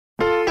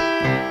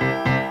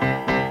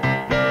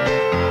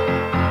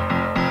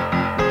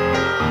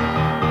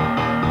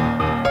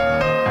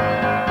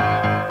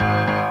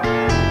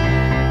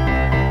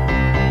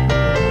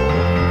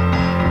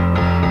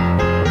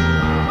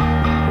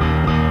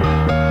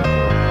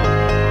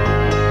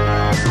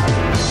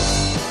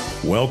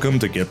Welcome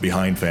to Get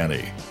Behind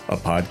Fanny, a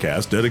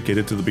podcast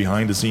dedicated to the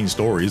behind-the-scenes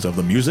stories of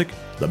the music,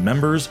 the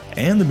members,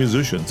 and the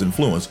musicians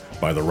influenced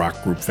by the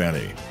rock group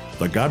Fanny,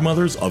 the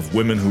godmothers of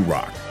women who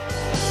rock.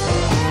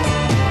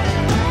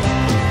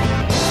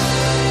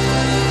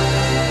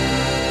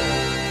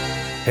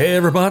 Hey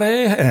everybody,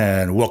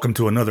 and welcome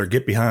to another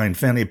Get Behind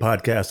Fanny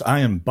podcast.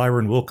 I am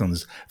Byron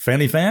Wilkins,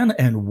 Fanny fan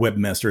and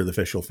webmaster of the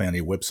official Fanny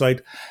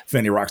website,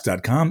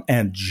 FannyRocks.com,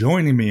 and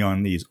joining me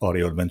on these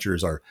audio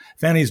adventures are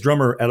Fanny's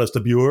drummer Alice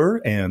DeBuer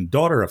and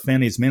daughter of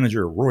Fanny's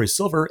manager Roy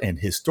Silver and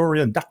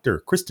historian Dr.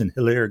 Kristen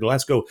Hilaire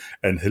Glasgow.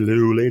 And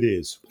hello,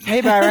 ladies.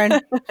 Hey,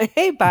 Byron.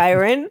 Hey,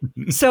 Byron.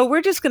 So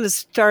we're just going to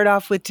start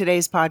off with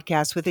today's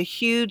podcast with a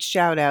huge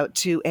shout out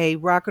to a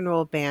rock and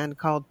roll band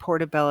called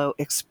Portobello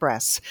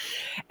Express.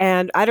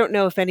 And I don't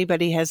know if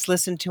anybody has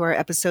listened to our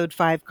episode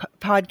 5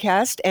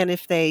 podcast and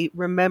if they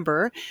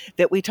remember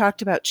that we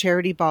talked about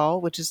Charity Ball,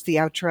 which is the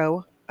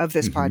outro of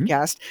this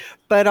podcast,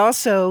 but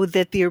also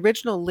that the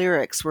original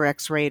lyrics were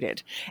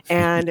X-rated.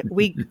 And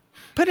we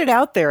put it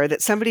out there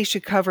that somebody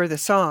should cover the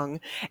song.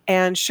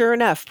 And sure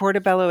enough,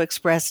 Portobello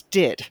Express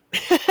did.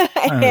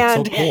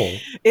 And so cool.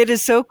 It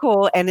is so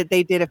cool. And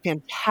they did a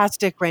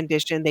fantastic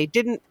rendition. They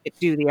didn't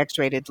do the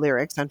X-rated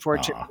lyrics,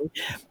 unfortunately.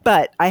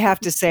 But I have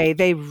to say,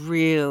 they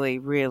really,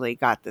 really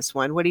got this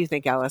one. What do you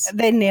think, Alice?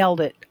 They nailed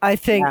it. I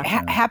think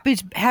Yeah.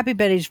 Happy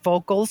Betty's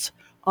vocals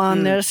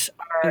on this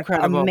are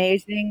Incredible.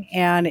 amazing,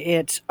 and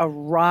it's a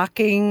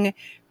rocking,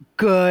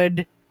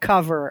 good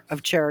cover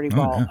of Charity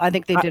Ball. yeah. I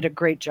think they did a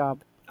great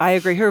job. I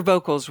agree. Her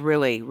vocals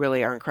really,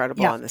 really are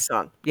incredible Yeah. on this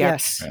song. Yeah.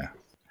 Yes. Yeah.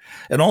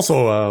 And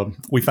also,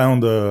 I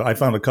found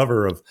a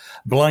cover of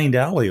Blind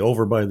Alley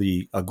over by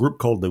a group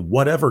called the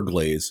Whatever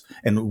Glades,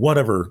 and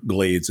Whatever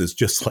Glades is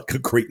just like a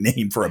great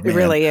name for a It band.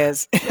 really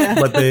is.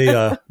 but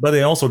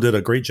they also did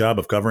a great job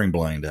of covering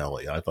Blind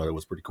Alley. I thought it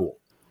was pretty cool.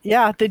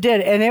 Yeah, they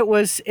did. And it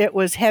was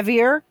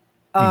heavier.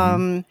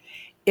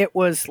 It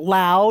was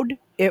loud.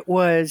 It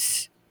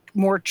was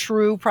more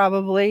true,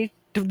 probably.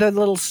 The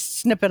little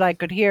snippet I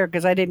could hear,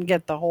 because I didn't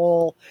get the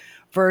whole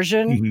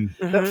version.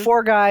 But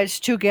 4 guys,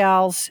 2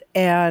 gals,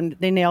 and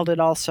they nailed it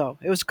also.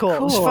 It was cool.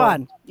 It was Cool.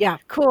 fun. Yeah.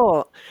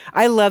 Cool.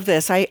 I love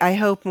this. I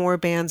hope more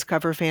bands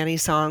cover Fanny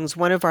songs.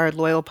 One of our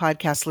loyal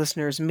podcast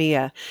listeners,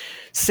 Mia,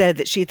 said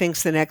that she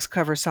thinks the next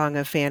cover song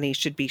of Fanny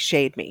should be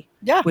Shade Me.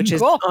 Yeah, Which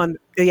is cool.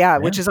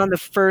 which is on the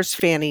first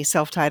Fanny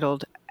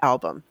self-titled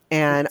album.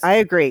 And I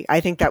agree. I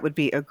think that would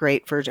be a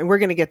great version. We're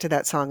going to get to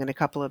that song in a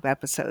couple of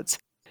episodes.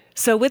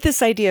 So with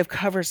this idea of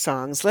cover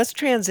songs, let's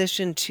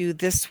transition to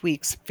this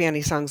week's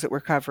Fanny songs that we're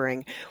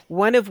covering,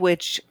 one of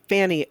which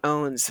Fanny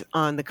owns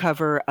on the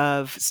cover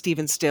of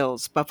Stephen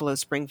Stills' Buffalo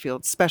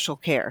Springfield, Special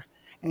Care.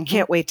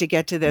 Can't wait to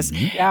get to this.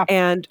 Yeah.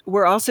 And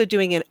we're also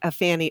doing a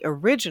Fanny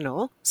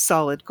original,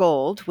 Solid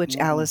Gold, which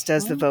Alice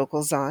does the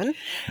vocals on,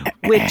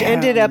 which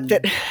ended up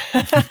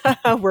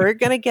that we're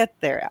going to get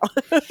there,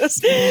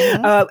 Alice.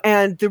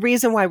 And the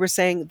reason why we're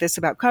saying this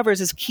about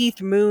covers is Keith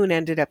Moon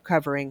ended up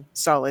covering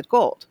Solid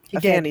Gold, He a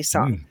did. Fanny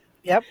song.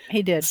 Yep,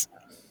 he did.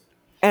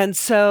 And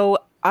so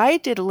I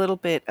did a little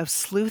bit of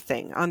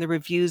sleuthing on the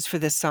reviews for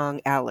this song,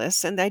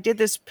 Alice. And I did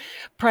this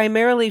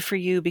primarily for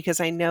you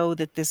because I know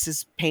that this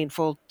is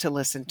painful to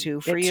listen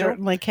to for It you.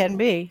 certainly can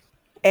be.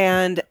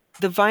 And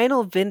the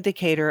Vinyl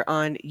Vindicator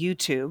on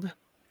YouTube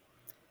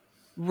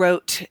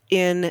wrote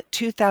in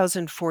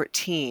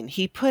 2014,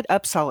 he put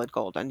up Solid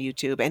Gold on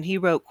YouTube and he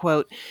wrote,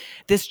 quote,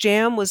 "This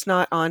jam was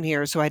not on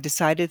here, so I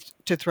decided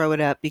to throw it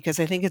up because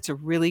I think it's a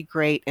really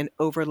great and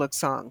overlooked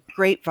song.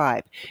 Great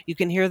vibe. You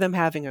can hear them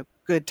having a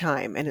good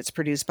time, and it's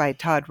produced by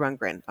Todd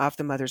Rundgren off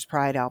the Mother's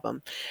Pride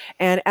album."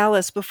 And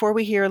Alice, before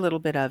we hear a little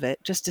bit of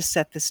it, just to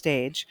set the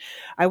stage,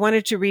 I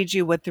wanted to read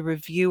you what the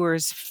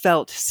reviewers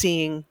felt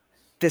seeing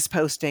this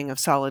posting of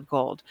Solid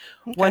Gold.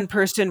 One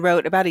person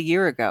wrote about a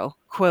year ago,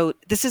 quote,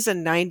 "This is a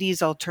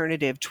 90s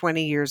alternative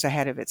 20 years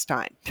ahead of its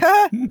time."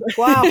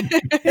 Wow.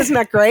 Isn't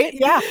that great?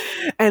 Yeah.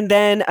 And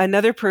then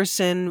another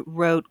person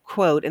wrote,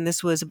 quote, and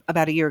this was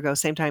about a year ago,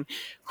 same time,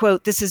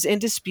 quote, "This is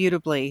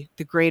indisputably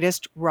the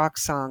greatest rock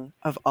song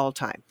of all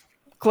time."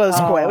 Close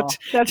quote.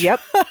 that's- Yep.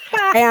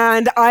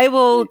 And I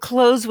will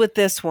close with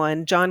this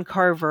one. John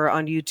Carver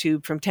on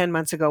YouTube from 10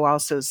 months ago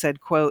also said,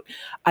 quote,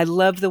 "I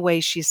love the way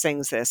she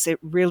sings this. It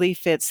really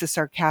fits the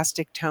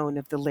sarcastic tone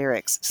of the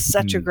lyrics.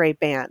 Such a great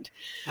band."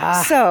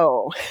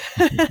 So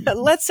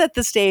let's set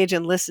the stage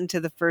and listen to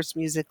the first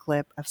music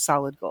clip of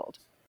Solid Gold.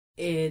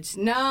 It's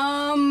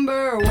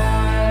number 1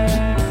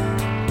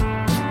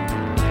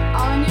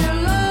 on your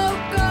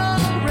local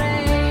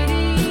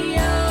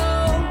radio.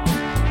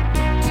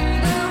 To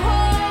the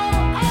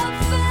Hall of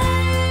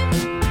Fame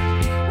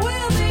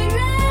will be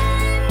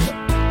named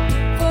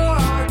for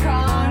our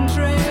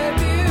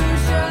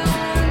contribution.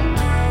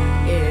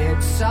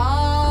 It's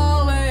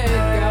solid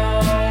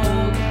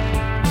gold,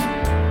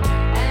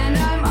 and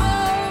I'm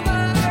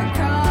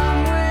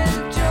overcome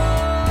with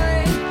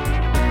joy.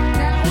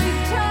 Now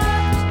we've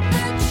topped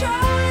the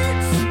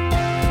charts.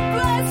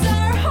 Bless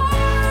our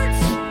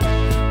hearts,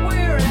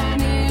 we're an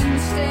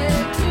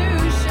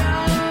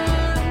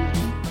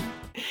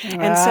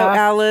And so,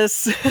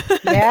 Alice,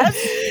 Yes?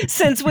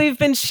 since we've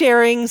been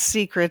sharing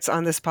secrets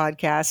on this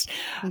podcast,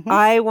 Mhm.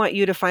 I want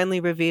you to finally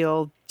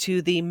reveal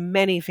to the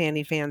many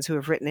Fanny fans who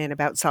have written in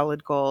about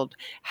Solid Gold,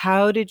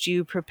 how did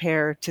you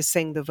prepare to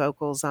sing the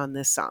vocals on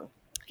this song?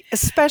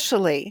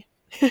 Especially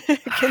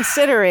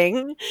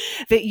considering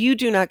that you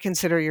do not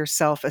consider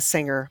yourself a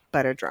singer,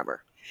 but a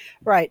drummer.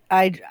 Right.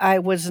 I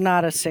was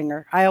not a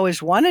singer. I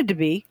always wanted to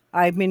be.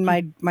 I mean,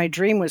 my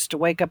dream was to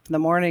wake up in the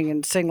morning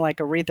and sing like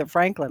Aretha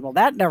Franklin. Well,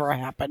 that never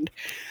happened.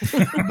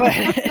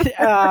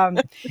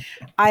 But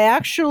I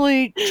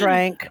actually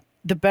drank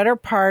the better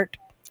part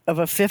of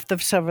a fifth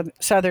of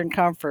Southern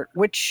Comfort,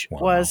 which Wow.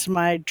 was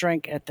my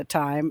drink at the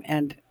time.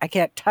 And I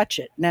can't touch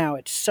it now.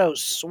 It's so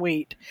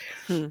sweet.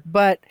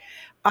 But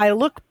I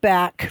look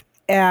back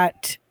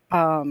at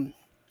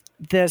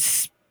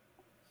this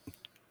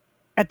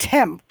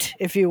attempt,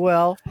 if you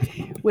will,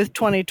 with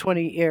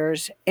 2020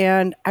 ears,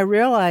 and I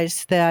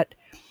realized that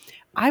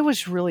I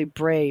was really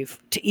brave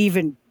to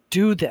even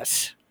do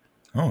this.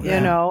 Oh,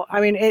 You know,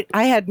 I mean,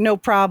 I had no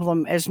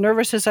problem. As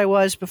nervous as I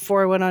was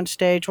before I went on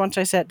stage, once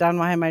I sat down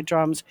behind my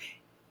drums,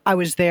 I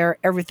was there.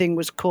 Everything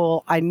was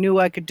cool. I knew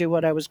I could do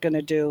what I was going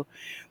to do.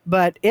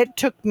 But it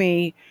took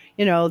me,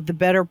 the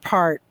better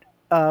part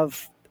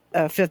of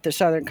Fifth of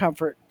Southern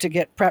Comfort to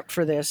get prepped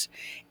for this.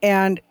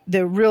 And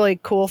the really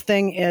cool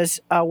thing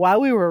is,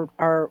 while we were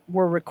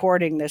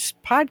recording this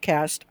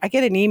podcast, I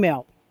get an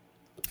email.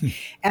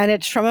 And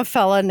it's from a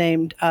fella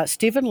named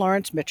Stephen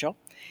Lawrence Mitchell.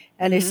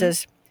 And he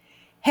says,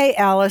 "Hey,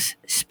 Alice,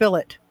 spill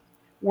it.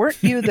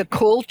 Weren't you the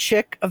cool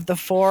chick of the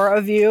four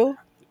of you?"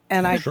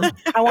 And I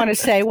want to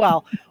say,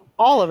 well,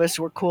 all of us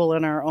were cool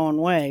in our own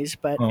ways.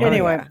 But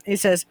anyway, he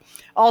says,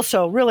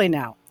 "Also, really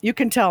now, you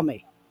can tell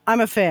me. I'm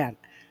a fan.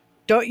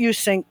 Don't you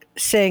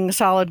sing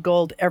Solid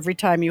Gold every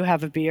time you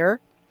have a beer?"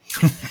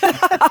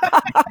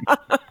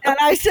 And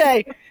I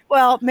say,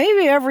 well,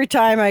 maybe every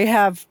time I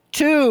have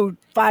 2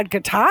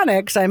 vodka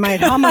tonics, I might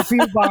hum a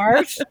few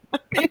bars,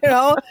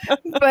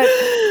 but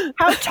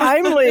how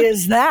timely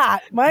is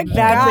that? My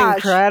That's gosh.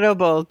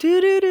 incredible.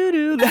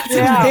 Do. That's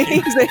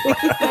amazing.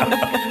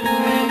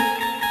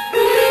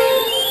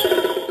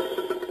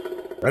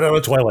 Right out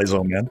of Twilight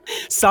Zone, man.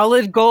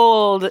 Solid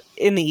Gold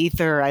in the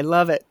ether. I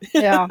love it.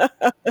 Yeah.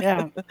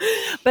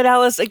 But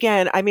Alice,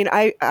 again, I mean,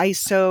 I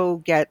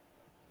so get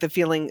the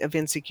feeling of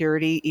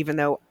insecurity, even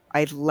though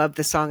I love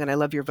the song and I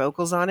love your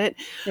vocals on it.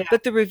 Yeah.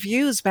 But the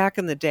reviews back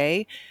in the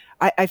day,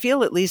 I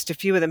feel at least a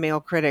few of the male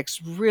critics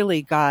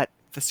really got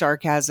the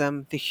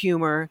sarcasm, the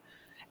humor,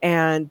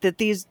 and that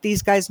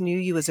these guys knew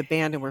you as a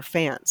band and were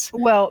fans.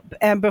 Well,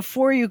 and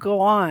before you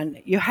go on,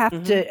 you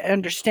have to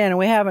understand, and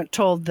we haven't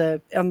told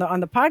on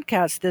the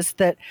podcast this,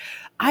 that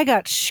I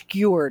got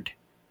skewered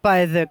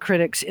by the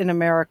critics in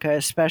America,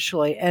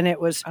 especially, and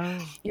it was,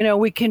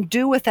 we can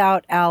do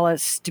without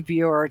Alice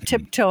DeBure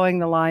tiptoeing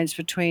the lines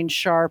between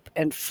sharp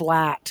and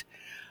flat,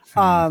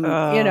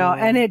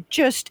 and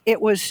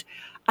it was.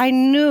 I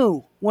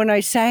knew when I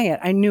sang it,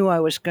 I knew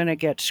I was going to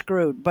get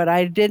screwed, but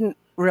I didn't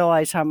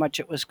realize how much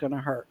it was going to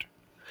hurt.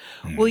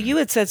 Well, you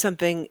had said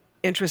something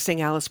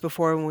interesting, Alice,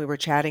 before when we were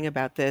chatting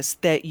about this,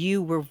 that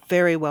you were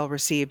very well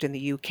received in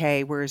the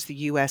UK, whereas the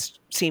US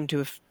seemed to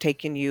have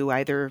taken you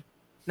either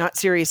not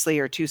seriously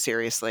or too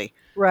seriously.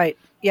 Right.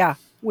 Yeah,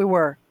 we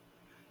were.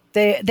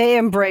 They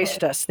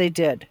embraced us. They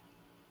did.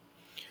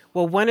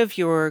 Well, one of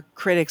your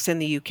critics in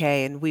the UK,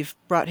 and we've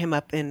brought him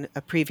up in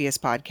a previous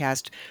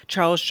podcast,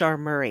 Charles Shaar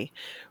Murray,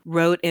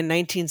 wrote in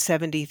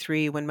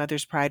 1973 when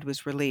Mother's Pride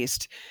was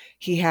released.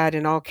 He had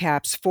in all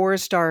caps,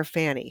 4-star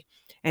Fanny.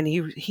 And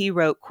he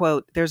wrote,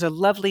 quote, "There's a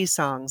lovely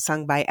song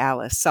sung by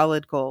Alice,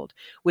 Solid Gold,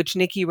 which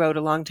Nikki wrote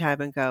a long time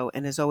ago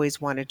and has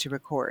always wanted to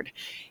record."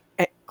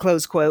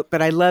 Close quote.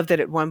 But I love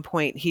that at one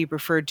point he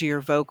referred to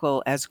your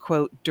vocal as,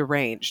 quote,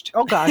 deranged.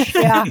 Oh, gosh.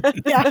 Yeah.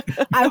 Yeah.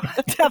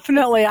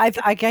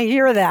 I can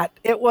hear that.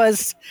 It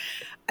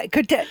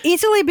could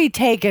easily be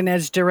taken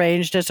as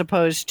deranged as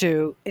opposed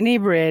to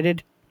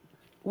inebriated.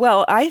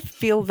 Well, I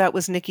feel that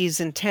was Nikki's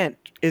intent,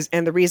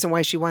 and the reason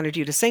why she wanted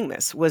you to sing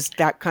this was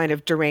that kind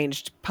of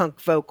deranged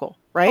punk vocal,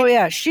 right? Oh,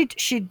 yeah.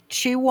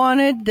 She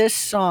wanted this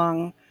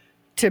song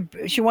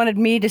she wanted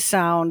me to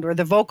sound, or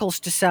the vocals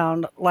to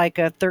sound like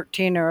a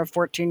 13 or a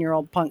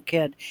 14-year-old punk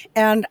kid.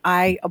 And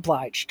I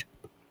obliged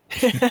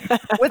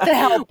with the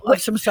help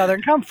of some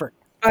Southern Comfort.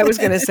 I was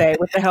going to say,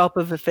 with the help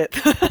of a fifth.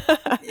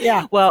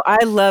 Yeah. Well,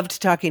 I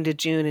loved talking to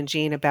June and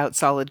Jean about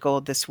Solid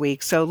Gold this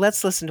week. So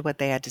let's listen to what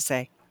they had to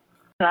say.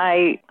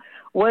 I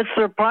was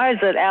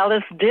surprised that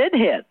Alice did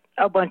hit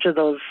a bunch of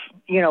those,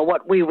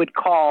 what we would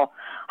call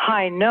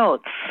high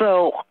notes.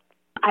 So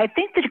I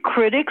think the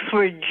critics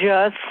were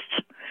just,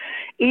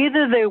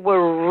 either they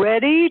were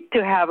ready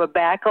to have a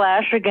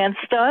backlash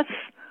against us,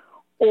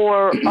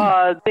 or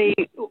they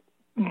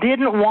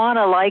didn't want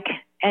to like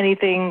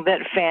anything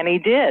that Fanny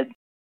did.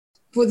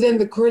 For them,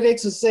 the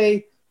critics to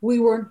say we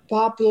weren't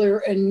popular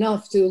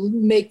enough to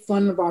make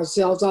fun of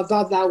ourselves, I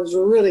thought that was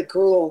really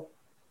cruel.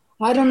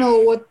 I don't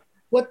know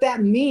what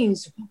that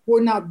means.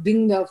 We're not big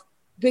enough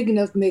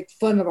to make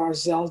fun of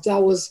ourselves.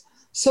 That was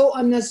so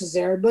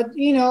unnecessary. But,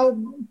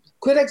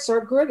 Critics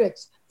are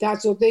critics.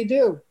 That's what they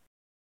do.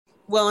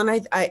 Well,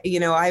 and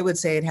I would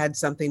say it had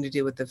something to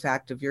do with the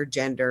fact of your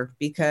gender,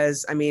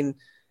 because I mean,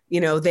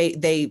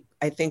 they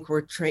I think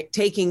were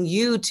taking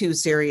you too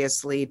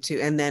seriously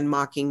and then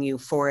mocking you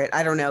for it.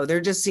 I don't know. There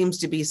just seems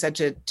to be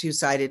such a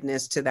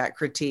two-sidedness to that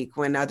critique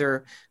when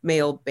other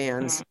male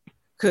bands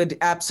could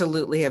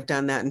absolutely have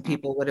done that and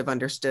people would have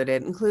understood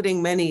it,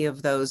 including many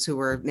of those who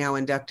were now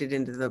inducted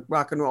into the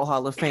Rock and Roll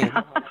Hall of Fame.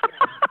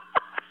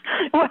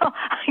 Well,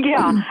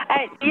 yeah.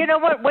 And you know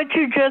what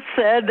you just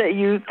said, that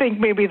you think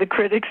maybe the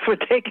critics were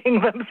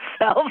taking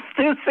themselves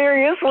too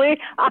seriously?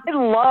 I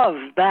love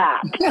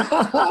that.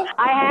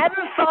 I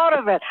hadn't thought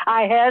of it.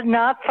 I had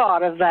not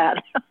thought of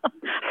that.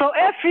 So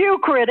F you,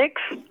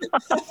 critics.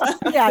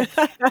 Yeah.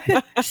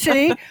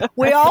 See,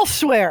 we all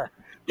swear.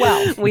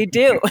 Well, We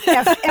do.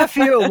 F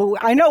you.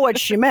 I know what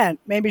she meant.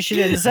 Maybe she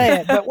didn't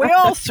say it, but we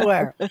all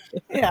swear.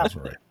 Yeah. That's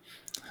right.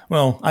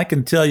 Well, I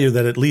can tell you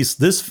that at least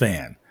this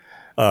fan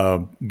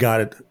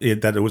got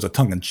it, that it was a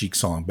tongue-in-cheek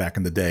song back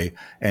in the day,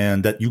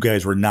 and that you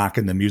guys were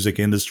knocking the music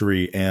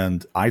industry.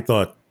 And I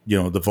thought,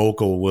 the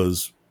vocal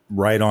was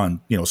right on,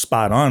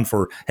 spot on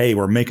for, hey,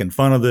 we're making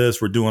fun of this,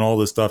 we're doing all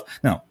this stuff.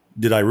 Now,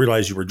 did I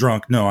realize you were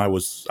drunk? No, I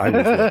was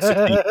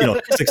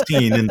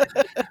 16, and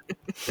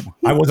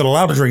I wasn't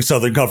allowed to drink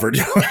Southern Comfort.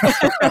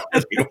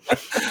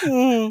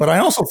 But I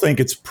also think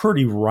it's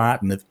pretty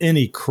rotten of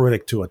any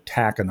critic to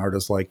attack an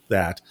artist like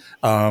that,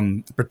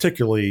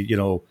 particularly,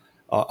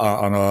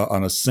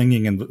 on a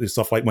singing and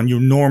stuff, like when you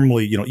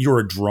normally, you're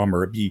a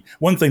drummer. It'd be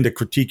one thing to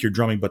critique your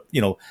drumming, but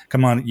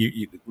come on,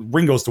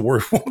 Ringo's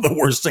one of the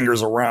worst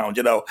singers around,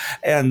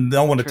 and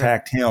no one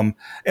attacked him.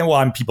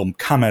 And people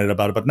commented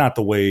about it, but not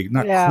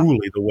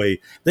cruelly, the way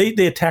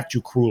they attacked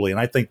you cruelly. And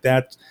I think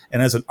that,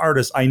 and as an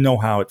artist, I know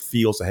how it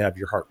feels to have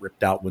your heart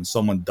ripped out when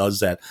someone does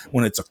that,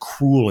 when it's a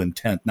cruel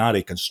intent, not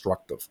a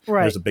constructive.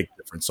 Right. There's a big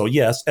difference. So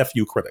yes, F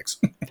you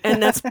critics.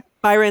 And that's,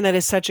 Byron, that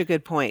is such a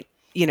good point.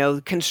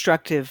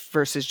 Constructive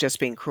versus just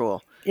being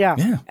cruel.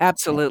 Yeah.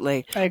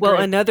 Absolutely. I agree.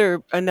 Well,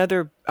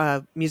 another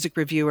music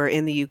reviewer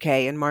in the UK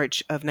in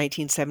March of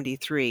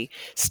 1973,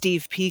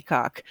 Steve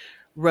Peacock,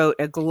 wrote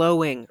a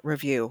glowing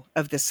review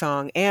of the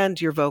song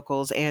and your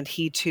vocals, and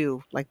he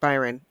too, like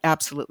Byron,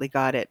 absolutely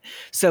got it.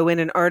 So in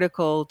an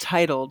article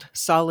titled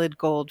Solid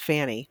Gold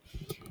Fanny,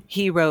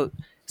 he wrote,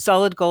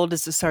 Solid Gold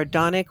is a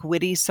sardonic,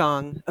 witty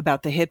song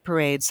about the hit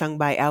parade sung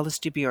by Alice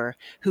DeBure,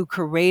 who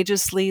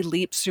courageously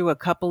leaps through a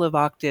couple of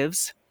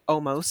octaves,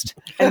 almost,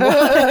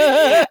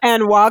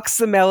 and walks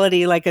the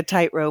melody like a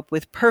tightrope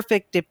with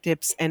perfect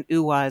dip-dips and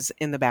ooh-ahs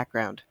in the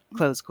background.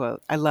 Close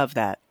quote. I love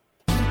that.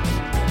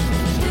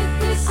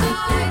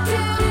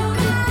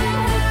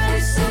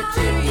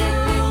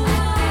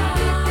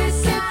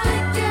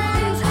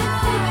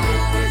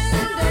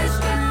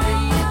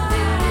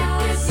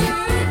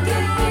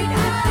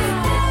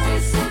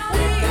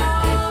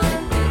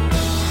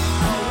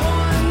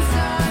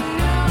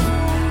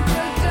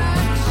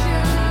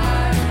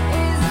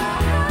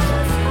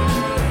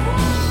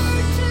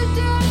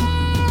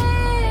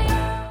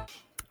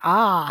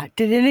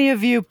 Did any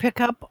of you pick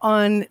up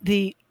on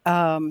the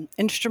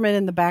instrument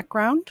in the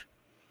background?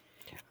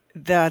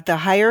 The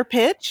higher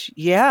pitch?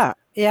 Yeah.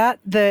 Yeah,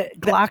 the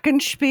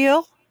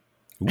glockenspiel.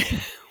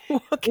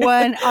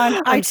 When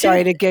on, I'm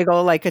sorry to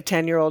giggle like a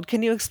 10-year-old.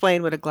 Can you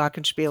explain what a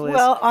glockenspiel is?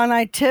 Well, on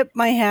I Tip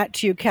My Hat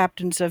to You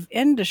Captains of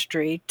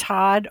Industry,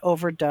 Todd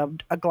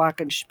overdubbed a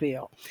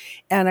glockenspiel.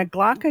 And a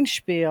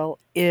glockenspiel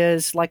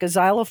is like a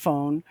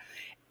xylophone.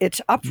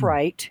 It's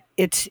upright.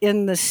 It's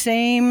in the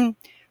same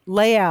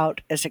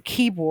layout as a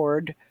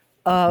keyboard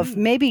of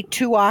maybe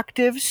 2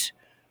 octaves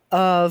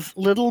of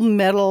little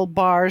metal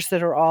bars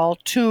that are all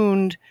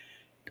tuned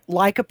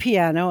like a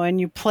piano, and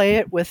you play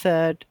it with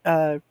a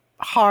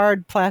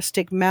hard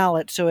plastic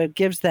mallet, so it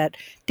gives that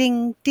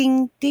ding,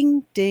 ding,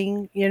 ding,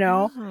 ding,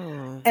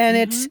 and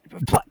it's,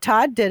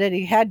 Todd did it.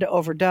 He had to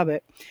overdub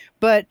it.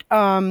 But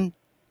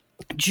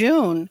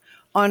June,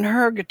 on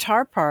her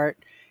guitar part,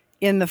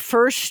 in the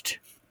first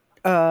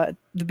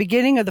the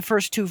beginning of the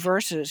first 2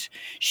 verses,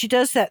 she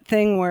does that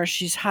thing where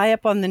she's high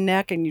up on the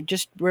neck and you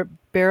just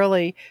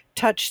barely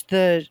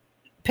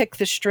pick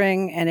the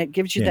string, and it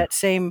gives you that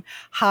same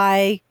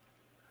high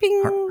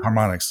bing.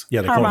 Harmonics.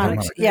 Yeah, they call it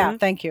harmonics. Yeah,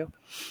 thank you.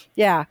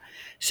 Yeah.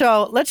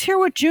 So let's hear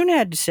what June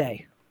had to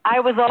say. I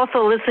was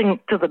also listening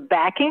to the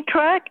backing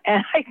track,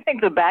 and I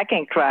think the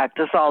backing track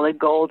to Solid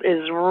Gold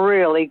is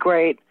really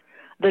great.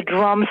 The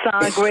drums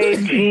sound great.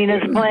 Gene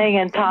is playing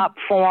in top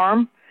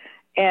form.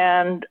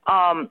 And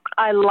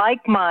I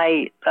like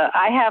I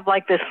have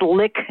like this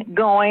lick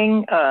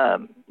going. I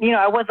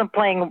wasn't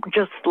playing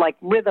just like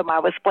rhythm. I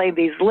was playing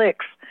these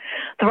licks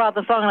throughout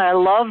the song, and I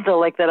love the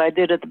lick that I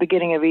did at the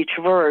beginning of each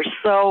verse.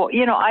 So,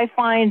 I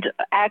find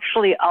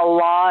actually a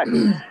lot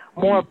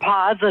more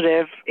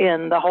positive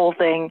in the whole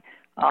thing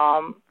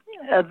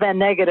than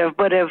negative.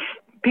 But if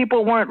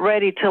people weren't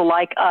ready to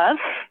like us,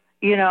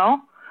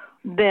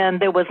 then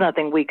there was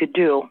nothing we could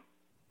do.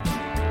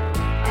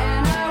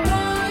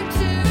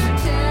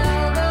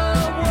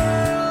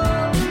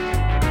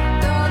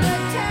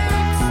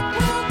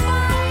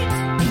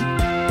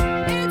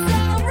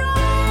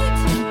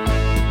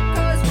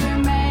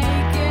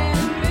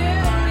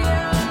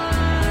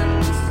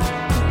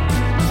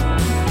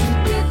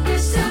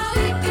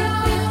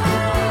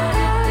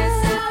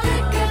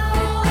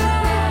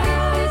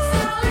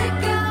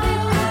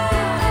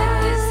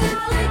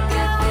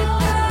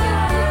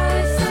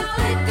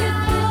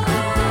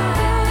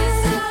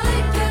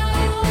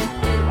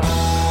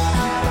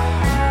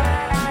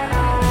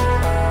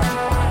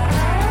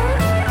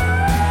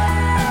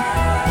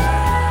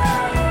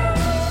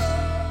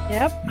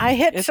 Yep, I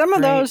hit It's some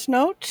of great. those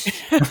notes.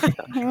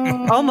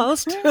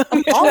 Almost.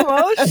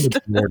 Almost.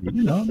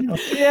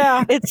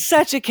 Yeah. It's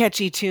such a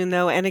catchy tune,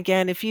 though. And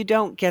again, if you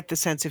don't get the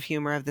sense of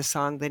humor of the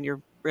song, then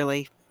you're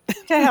really.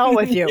 To hell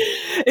with you.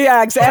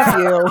 Yeah,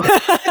 exactly.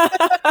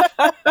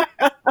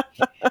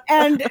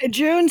 And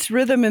June's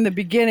rhythm in the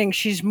beginning,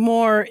 she's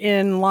more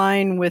in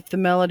line with the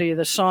melody of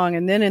the song.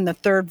 And then in the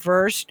third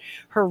verse,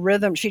 her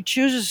rhythm, she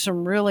chooses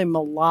some really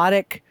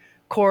melodic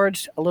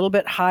chords a little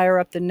bit higher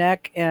up the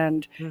neck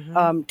and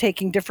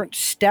taking different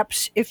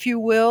steps, if you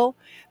will,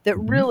 that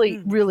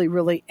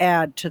really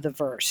add to the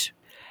verse.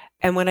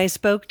 And when I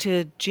spoke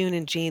to June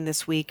and Jean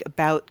this week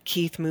about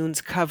Keith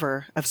Moon's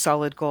cover of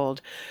Solid Gold,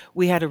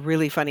 we had a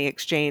really funny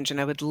exchange, and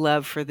I would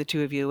love for the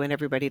two of you and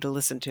everybody to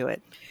listen to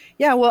it.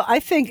 Yeah, well, I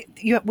think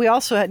we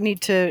also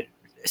need to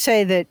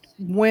say that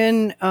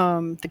when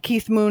the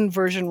Keith Moon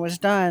version was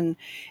done,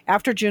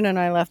 after June and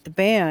I left the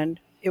band,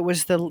 it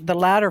was the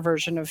latter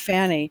version of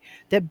Fanny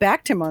that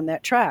backed him on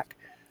that track.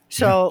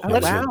 So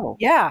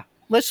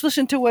let's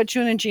listen to what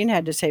June and Jean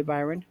had to say,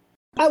 Byron.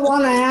 I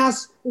want to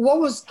ask, what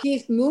was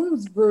Keith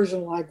Moon's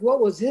version like? What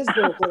was his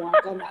vocal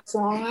like on that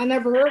song? I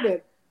never heard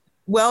it.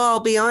 Well, I'll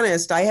be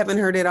honest, I haven't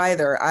heard it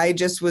either. I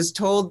just was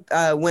told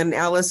when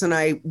Alice and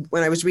I,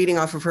 when I was reading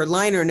off of her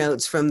liner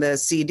notes from the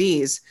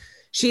CDs,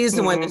 she's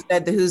the one who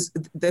said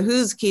the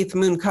Who's Keith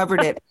Moon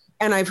covered it.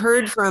 And I've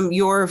heard from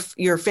your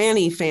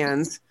Fanny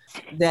fans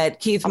that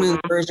Keith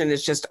Moon's version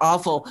is just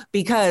awful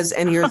because,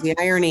 and here's the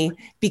irony,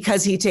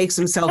 because he takes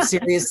himself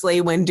seriously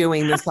when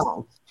doing the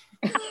song.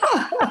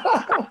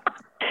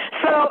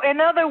 So, in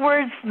other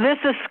words, this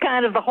is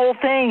kind of, the whole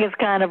thing is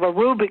kind of a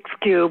Rubik's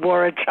Cube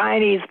or a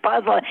Chinese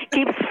puzzle. It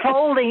keeps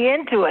folding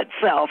into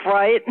itself,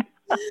 right?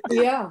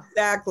 Yeah.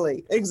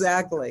 Exactly.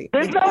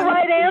 There's no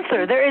right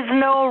answer. There is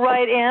no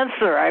right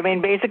answer. I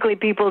mean, basically,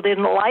 people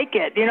didn't like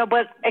it,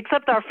 but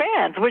except our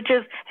fans, which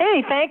is,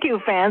 hey, thank you,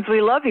 fans. We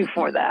love you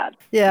for that.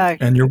 Yeah.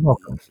 And you're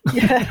welcome.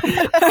 Yeah.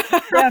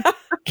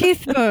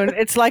 Keith Moon,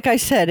 it's like I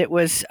said, it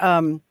was,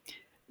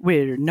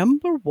 we're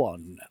number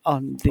one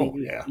on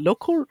the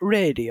local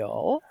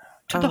radio.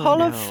 To the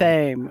Hall of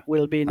Fame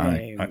will be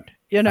named.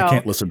 I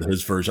can't listen to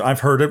his version.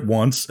 I've heard it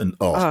once, and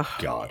God,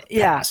 pass.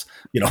 God,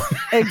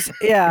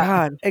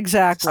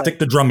 exactly. Stick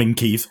the drumming,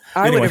 Keith.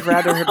 I would have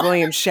rather heard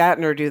William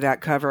Shatner do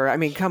that cover. I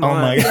mean, come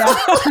on. My God.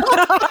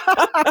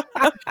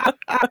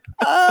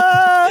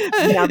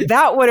 Now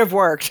that would have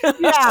worked.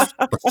 Yeah.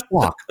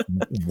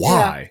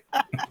 Why?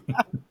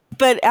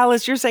 But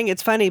Alice, you're saying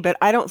it's funny, but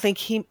I don't think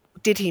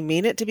did he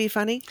mean it to be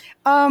funny?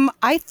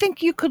 I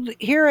think you could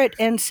hear it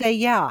and say,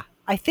 yeah.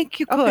 I think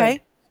you could.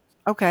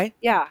 Okay.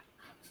 Yeah.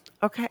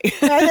 Okay.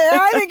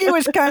 I think he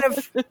was kind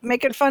of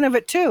making fun of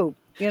it too,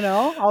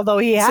 although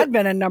he had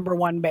been a number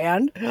one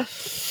band.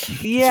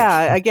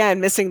 Yeah. Again,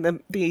 missing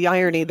the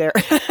irony there.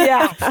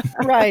 Yeah.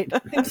 Right.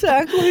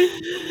 Exactly.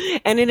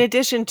 And in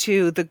addition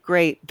to the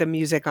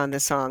music on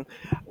the song,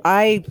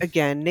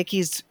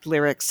 Nikki's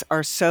lyrics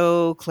are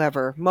so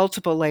clever,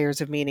 multiple layers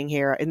of meaning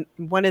here. And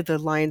one of the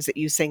lines that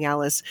you sing,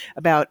 Alice,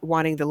 about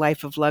wanting the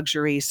life of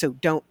luxury, so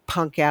don't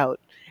punk out.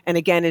 And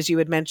again, as you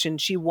had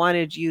mentioned, she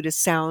wanted you to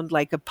sound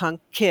like a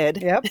punk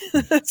kid. Yep.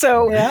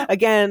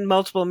 Again,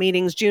 multiple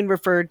meanings. June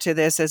referred to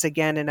this as,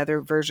 again, another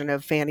version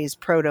of Fanny's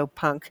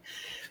proto-punk.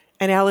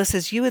 And Alice,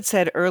 as you had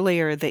said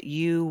earlier, that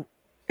you,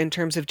 in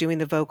terms of doing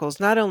the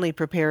vocals, not only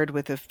prepared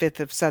with a fifth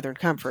of Southern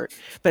Comfort,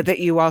 but that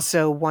you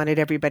also wanted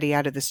everybody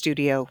out of the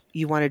studio.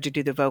 You wanted to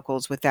do the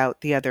vocals without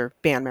the other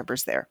band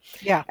members there.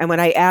 Yeah. And when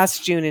I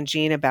asked June and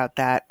Jean about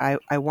that, I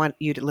want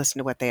you to listen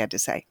to what they had to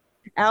say.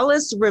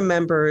 Alice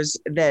remembers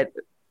that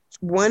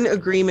one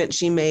agreement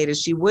she made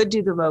is she would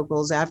do the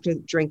vocals after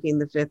drinking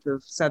the fifth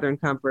of Southern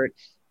Comfort,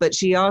 but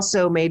she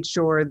also made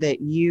sure that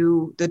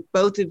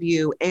both of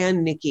you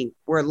and Nikki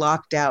were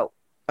locked out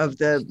of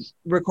the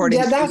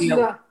recording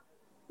studio.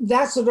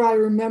 That's what I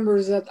remember,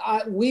 is that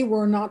we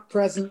were not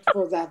present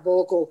for that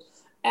vocal.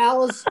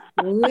 Alice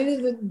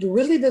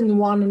really didn't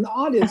want an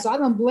audience. I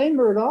don't blame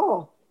her at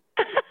all.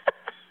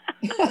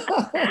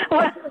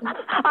 Well,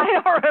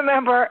 I don't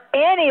remember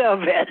any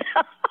of it.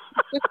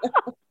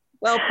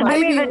 Well,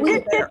 the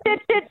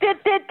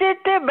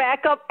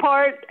backup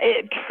part,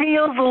 it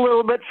feels a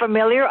little bit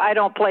familiar. I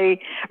don't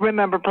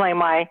remember playing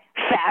my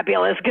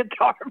fabulous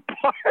guitar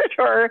part,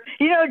 or,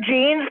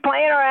 Jean's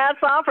playing her ass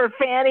off or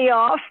Fanny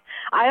off.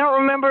 I don't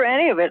remember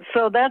any of it.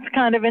 So that's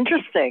kind of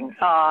interesting.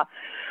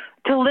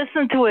 To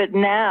listen to it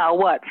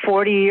now,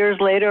 40 years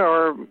later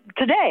or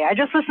today? I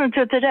just listened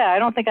to it today. I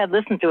don't think I'd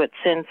listened to it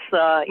since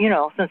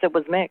it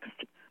was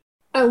mixed.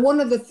 And one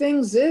of the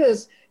things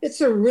is,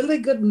 it's a really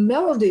good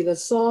melody. The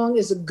song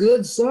is a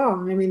good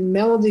song. I mean, the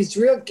melody's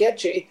real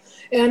catchy.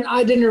 And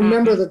I didn't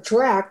remember the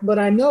track, but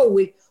I know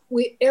we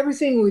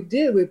everything we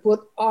did, we put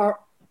our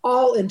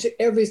all into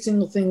every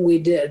single thing we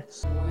did.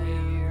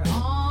 We're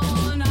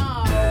on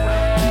our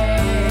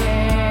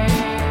way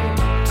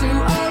to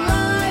a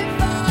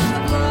life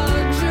of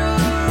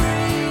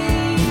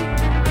luxury.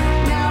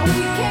 Now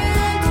we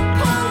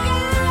can't punk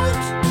out.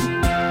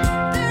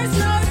 There's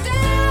no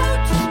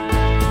doubt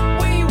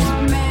we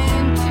were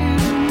meant to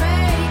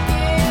make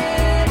it.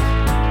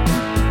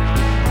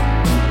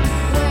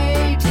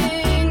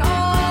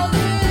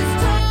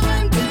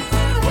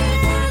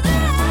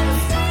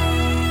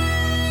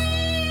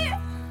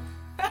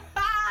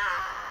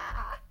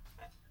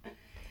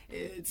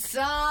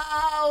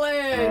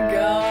 solid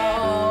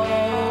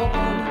gold.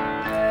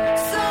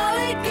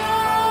 Solid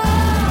gold.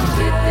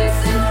 Get this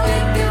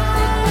solid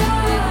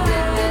gold.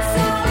 Get this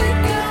solid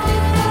gold.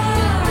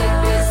 Get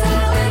this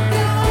solid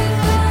gold.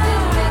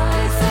 Get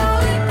this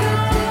solid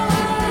gold.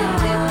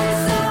 Get this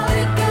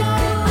solid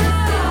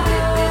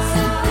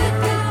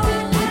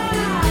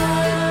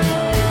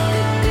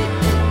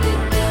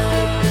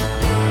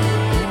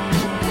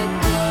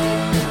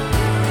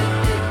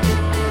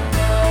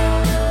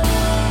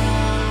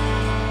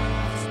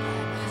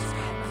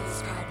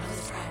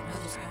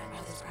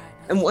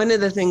And one of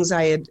the things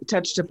I had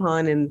touched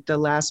upon in the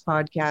last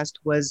podcast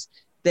was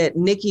that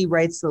Nikki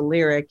writes the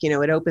lyric, you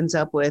know, it opens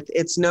up with,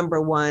 it's number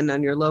one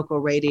on your local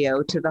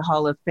radio to the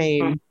Hall of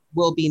Fame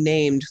will be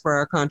named for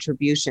our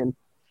contribution.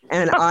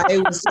 And I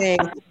was saying,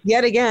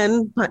 yet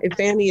again,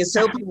 Fanny is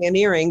so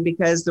pioneering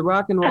because the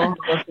Rock and Roll Hall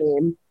of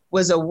Fame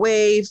was a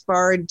way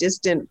far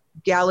distant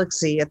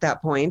galaxy at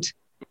that point.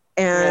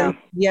 And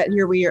yet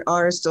here we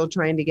are still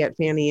trying to get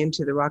Fanny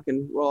into the Rock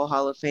and Roll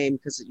Hall of Fame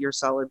because you're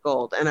solid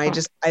gold. And I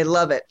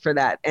love it for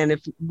that. And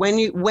if when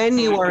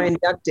you are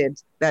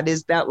inducted,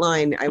 that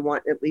line I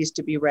want at least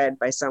to be read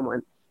by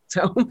someone.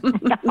 So All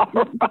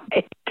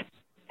right.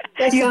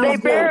 That They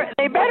sounds better, good.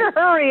 they better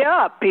hurry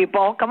up,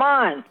 people. Come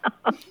on.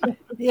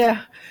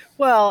 Yeah.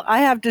 Well, I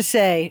have to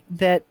say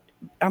that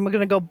I'm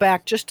going to go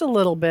back just a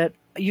little bit.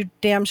 You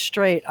damn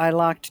straight I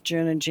locked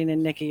June and Gene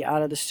and Nikki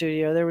out of the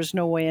studio. There was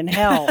no way in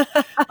hell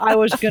I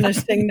was going to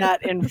sing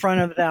that in front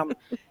of them.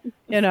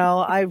 You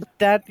know,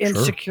 that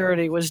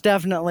insecurity was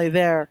definitely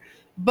there.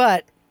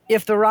 But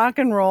if the Rock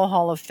and Roll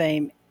Hall of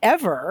Fame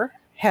ever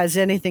has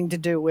anything to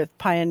do with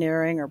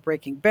pioneering or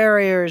breaking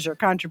barriers or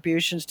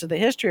contributions to the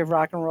history of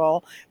rock and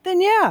roll, then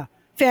yeah,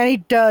 Fanny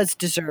does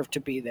deserve to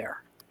be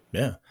there.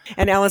 Yeah.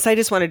 And Alice, I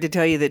just wanted to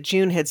tell you that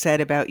June had said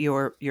about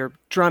your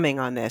drumming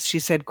on this. She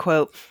said,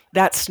 quote,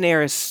 that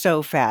snare is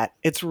so fat.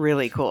 It's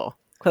really cool.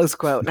 Close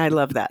quote. And I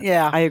love that.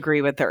 Yeah. I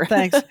agree with her.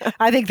 Thanks.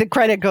 I think the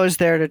credit goes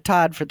there to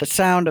Todd for the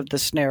sound of the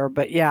snare,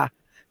 but yeah,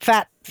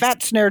 fat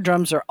snare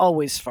drums are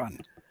always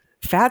fun.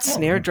 Fat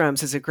Snare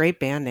Drums is a great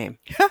band name.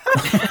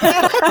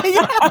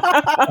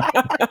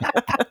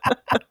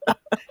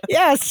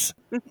 Yes.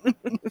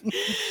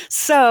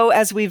 So,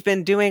 as we've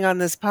been doing on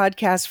this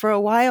podcast for a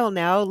while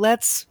now,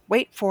 let's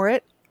wait for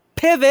it.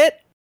 Pivot.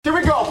 Here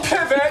we go,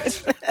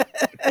 pivot!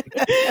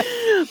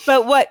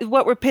 But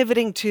what we're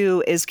pivoting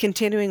to is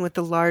continuing with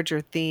the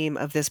larger theme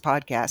of this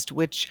podcast,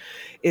 which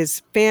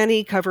is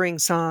Fanny covering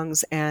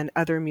songs and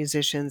other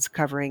musicians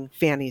covering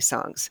Fanny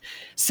songs.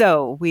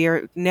 So we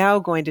are now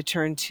going to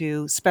turn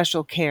to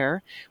Special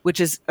Care, which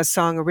is a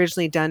song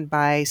originally done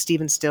by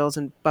Stephen Stills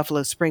and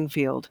Buffalo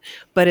Springfield.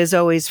 But as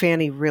always,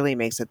 Fanny really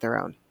makes it their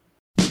own.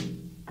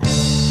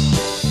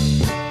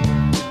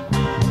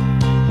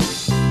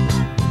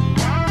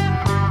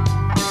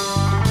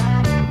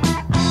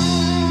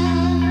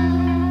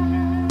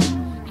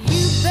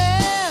 You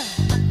there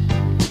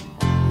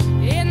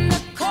in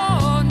the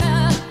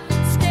corner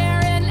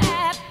staring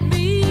at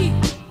me.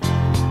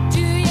 Do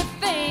you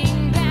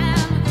think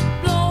I'm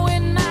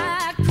blowing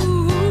my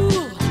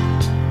cool?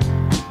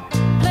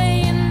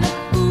 Playing the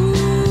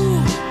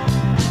fool.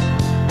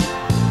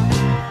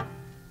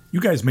 You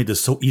guys made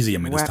this so easy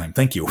on me this Wow. time.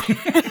 Thank you.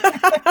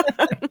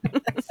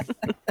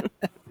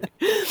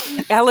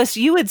 Alice,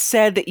 you had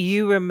said that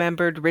you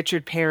remembered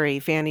Richard Perry,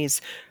 Fanny's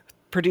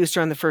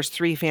producer on the first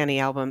 3 Fanny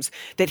albums,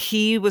 that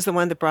he was the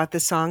one that brought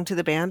this song to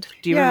the band.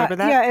 Do you remember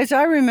that? Yeah, as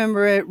I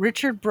remember it,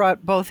 Richard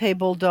brought both Hey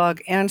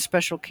Bulldog and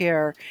Special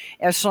Care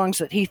as songs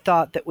that he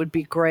thought that would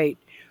be great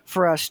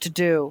for us to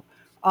do.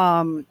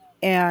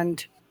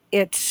 And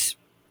it's,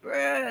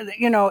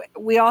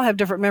 we all have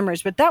different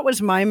memories, but that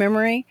was my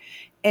memory.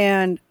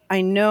 And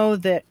I know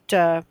that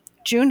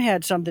June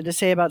had something to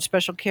say about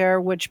Special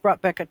Care, which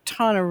brought back a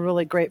ton of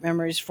really great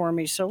memories for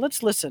me. So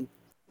let's listen.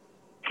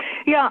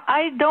 Yeah,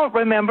 I don't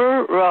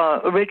remember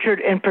Richard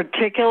in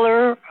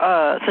particular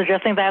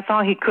suggesting that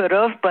song. He could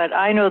have, but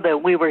I know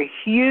that we were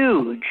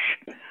huge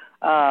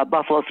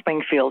Buffalo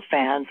Springfield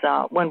fans.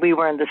 When we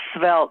were in the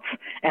Svelts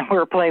and we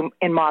were playing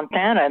in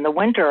Montana in the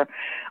winter,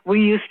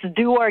 we used to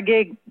do our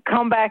gig,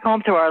 come back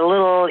home to our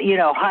little,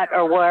 hut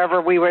or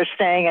wherever we were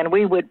staying, and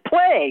we would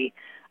play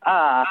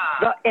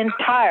the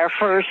entire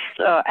first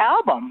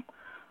album.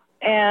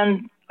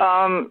 And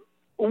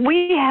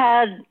we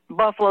had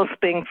Buffalo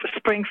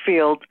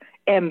Springfield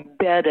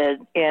embedded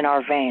in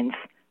our veins.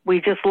 We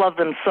just love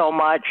them so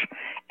much.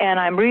 And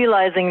I'm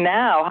realizing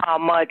now how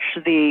much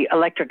the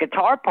electric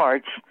guitar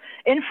parts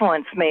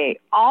influenced me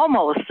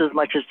almost as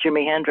much as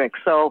Jimi Hendrix.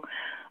 So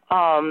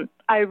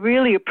I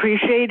really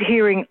appreciate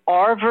hearing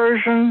our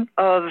version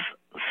of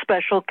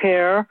Special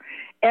Care.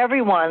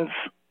 Everyone's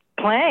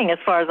playing, as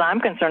far as I'm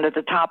concerned, at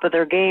the top of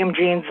their game.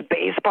 Gene's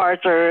bass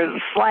parts are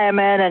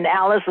slamming, and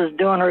Alice is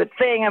doing her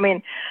thing. I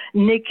mean,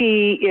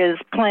 Nikki is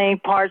playing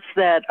parts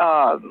that,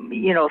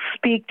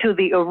 speak to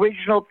the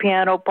original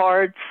piano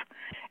parts.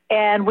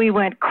 And we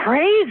went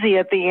crazy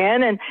at the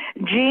end, and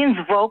Gene's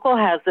vocal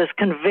has this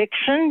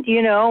conviction,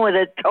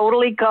 that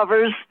totally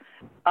covers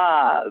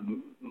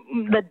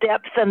the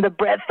depth and the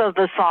breadth of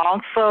the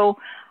song. So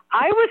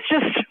I was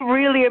just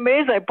really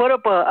amazed. I put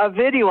up a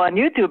video on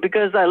YouTube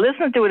because I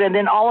listened to it, and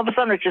then all of a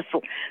sudden it's just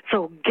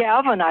so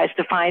galvanized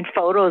to find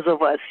photos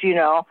of us,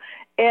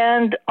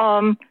 And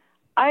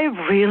I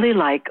really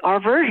like our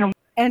version.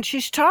 And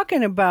she's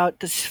talking about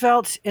the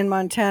Svelts in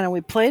Montana.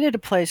 We played at a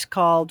place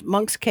called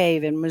Monk's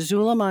Cave in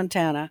Missoula,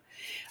 Montana.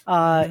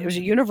 It was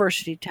a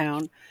university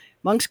town.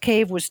 Monk's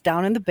Cave was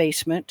down in the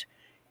basement.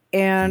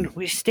 And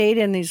we stayed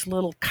in these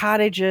little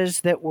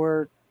cottages that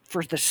were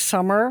for the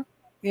summer,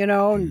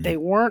 and they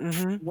weren't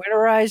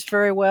winterized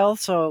very well.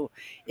 So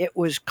it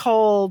was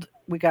cold.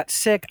 We got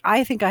sick.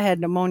 I think I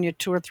had pneumonia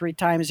 2 or 3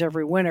 times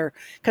every winter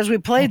because we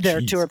played there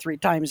 2 or 3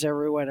 times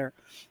every winter,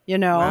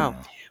 Wow.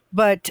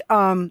 But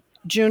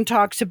June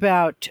talks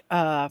about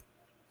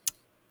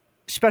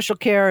Special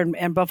Care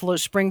and Buffalo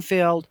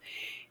Springfield.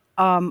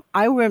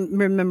 I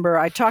remember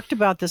I talked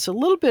about this a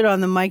little bit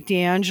on the Mike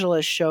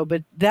DeAngelis show,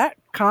 but that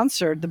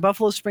concert, the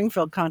Buffalo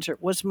Springfield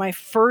concert, was my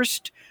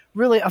first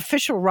really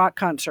official rock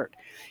concert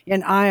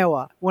in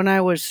Iowa. When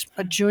I was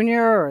a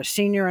junior or a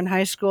senior in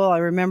high school, I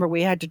remember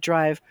we had to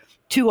drive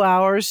 2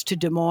 hours to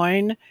Des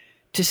Moines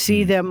to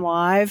see them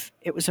live.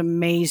 It was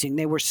amazing.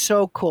 They were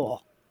so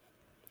cool.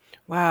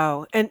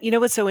 Wow. And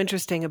what's so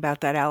interesting about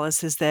that,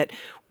 Alice, is that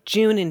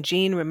June and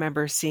Jean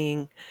remember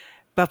seeing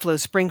Buffalo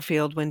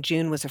Springfield when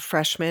June was a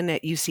freshman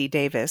at UC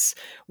Davis,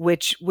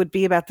 which would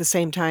be about the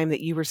same time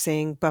that you were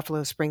seeing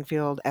Buffalo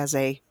Springfield as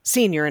a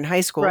senior in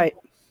high school. Right.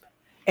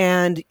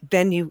 And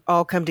then you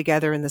all come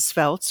together in the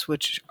Svelts,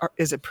 which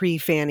is a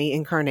pre-Fanny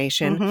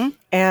incarnation.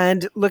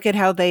 And look at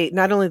how they,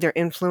 not only their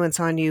influence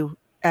on you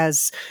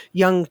as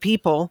young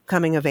people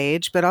coming of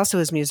age, but also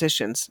as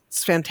musicians.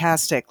 It's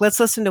fantastic. Let's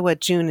listen to what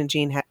June and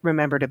Jean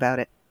remembered about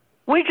it.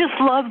 We just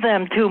love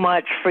them too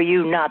much for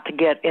you not to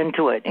get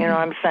into it. You know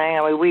what I'm saying?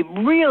 I mean, we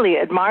really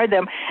admired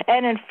them.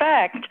 And in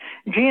fact,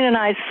 Gene and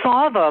I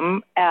saw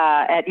them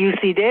at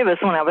UC Davis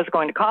when I was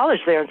going to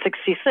college there in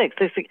 66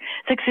 to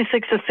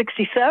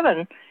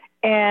 67.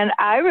 And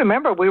I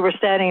remember we were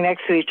standing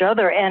next to each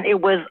other, and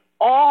it was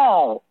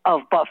all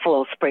of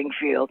Buffalo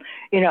Springfield,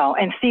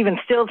 and Stephen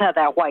Stills had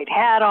that white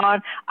hat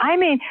on. I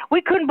mean,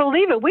 we couldn't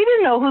believe it. We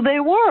didn't know who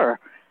they were.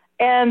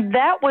 And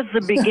that was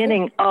the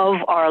beginning of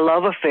our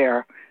love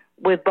affair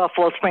with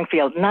Buffalo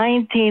Springfield.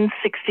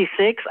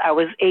 1966, I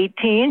was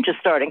 18, just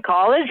starting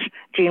college.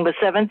 Gene was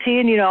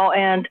 17,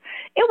 and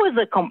it was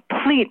a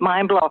complete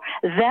mind blow.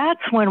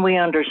 That's when we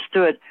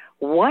understood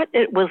what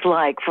it was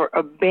like for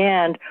a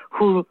band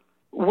who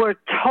were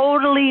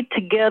totally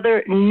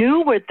together, knew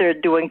what they're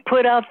doing,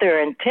 put out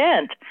their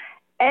intent,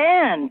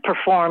 and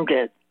performed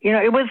it.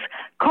 It was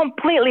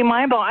completely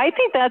mind-blowing. I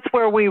think that's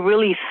where we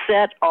really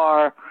set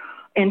our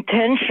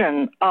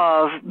intention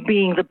of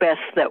being the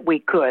best that we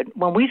could.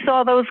 When we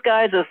saw those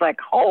guys, it's like,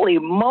 holy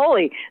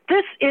moly,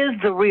 this is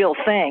the real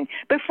thing.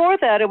 Before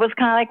that, it was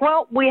kind of like,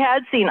 well, we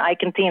had seen Ike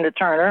and Tina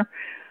Turner,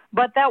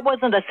 but that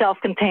wasn't a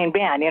self-contained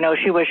band.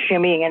 She was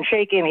shimmying and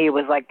shaking. He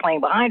was like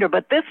playing behind her.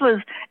 But this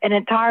was an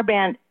entire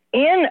band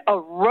in a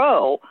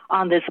row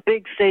on this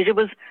big stage. It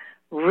was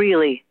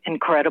really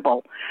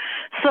incredible.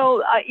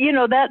 So,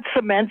 that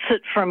cements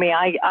it for me.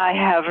 I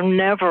have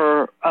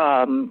never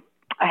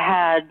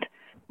had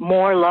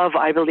more love,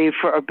 I believe,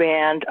 for a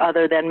band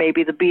other than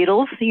maybe the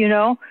Beatles,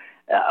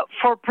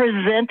 for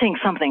presenting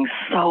something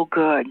so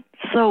good,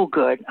 so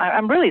good.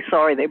 I'm really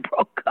sorry they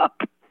broke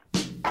up.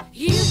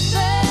 You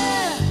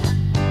there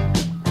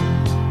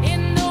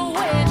in the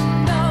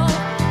window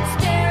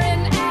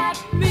staring at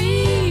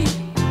me.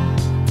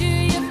 Do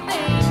you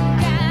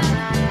think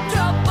I'm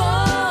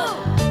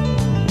trouble?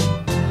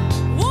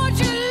 Would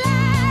you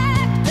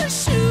like to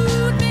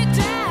shoot me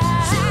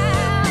down?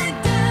 Shoot me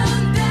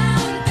down,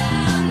 down,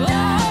 down,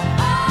 down.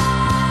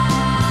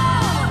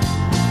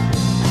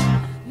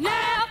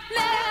 Now,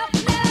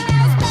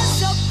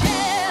 special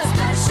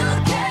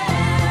care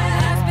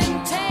has been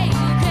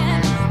taken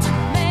to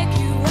make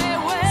you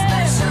aware.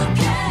 Special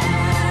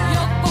care,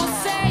 you're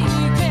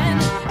forsaken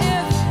if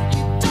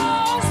you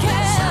don't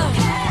care.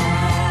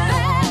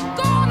 They're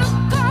gonna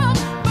come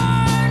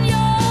burn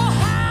your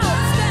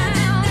house down,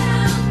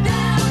 down,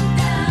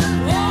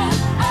 down, down.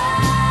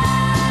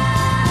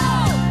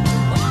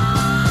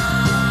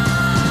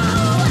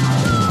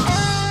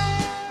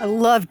 I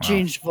love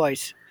Jean's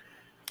voice.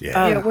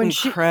 Yeah. When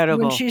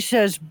Incredible. when she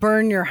says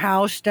burn your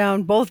house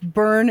down, both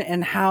burn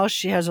and house,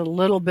 she has a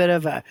little bit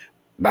of a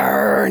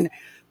burn,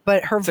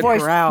 but her a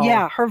voice,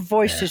 growl. her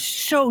voice is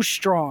so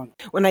strong.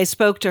 When I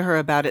spoke to her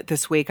about it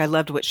this week, I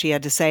loved what she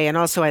had to say. And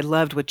also I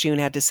loved what June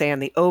had to say on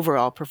the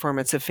overall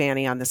performance of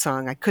Fanny on the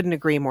song. I couldn't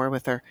agree more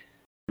with her.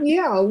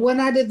 Yeah, when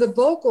I did the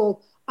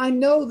vocal, I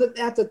know that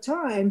at the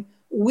time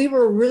we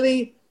were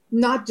really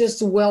not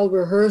just well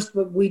rehearsed,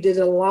 but we did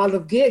a lot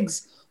of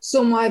gigs.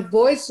 So my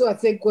voice, I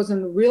think, was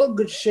in real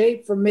good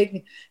shape for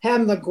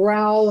having the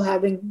growl,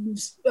 having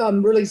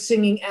really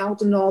singing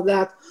out and all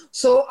that.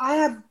 So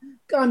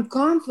I'm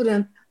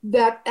confident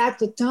that at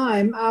the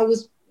time I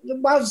was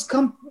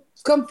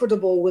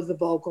comfortable with the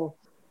vocal.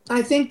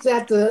 I think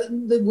that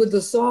with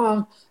the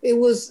song, it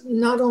was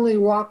not only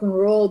rock and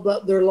roll,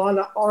 but there are a lot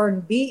of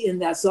R&B in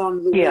that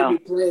song, the way we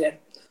play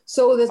it.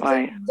 So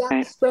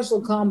that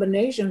special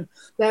combination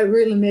that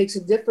really makes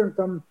it different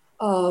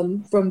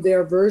from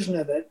their version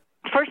of it.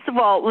 First of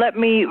all, let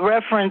me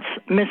reference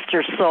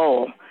Mr.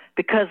 Soul,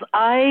 because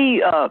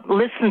I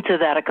listened to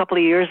that a couple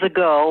of years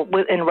ago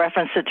in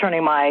reference to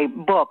turning my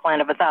book,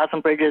 Land of a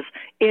Thousand Bridges,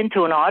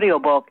 into an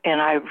audiobook,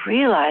 and I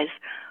realized,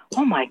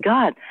 oh my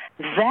God,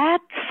 that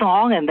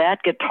song and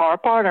that guitar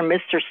part on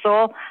Mr.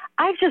 Soul,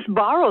 I've just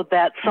borrowed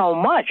that so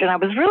much, and I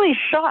was really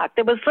shocked.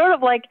 It was sort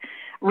of like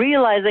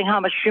realizing how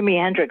much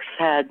Jimi Hendrix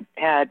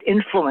had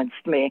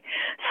influenced me.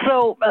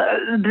 So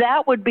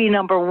that would be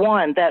number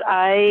one, that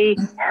I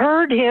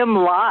heard him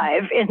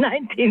live in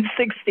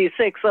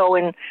 1966. So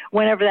in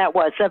whenever that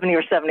was, 70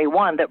 or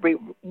 71, that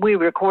we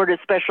recorded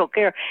Special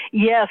Care.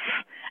 Yes,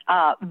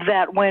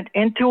 that went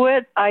into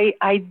it.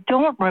 I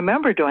don't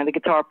remember doing the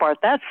guitar part.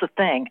 That's the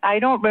thing. I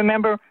don't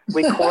remember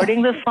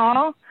recording the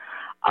song.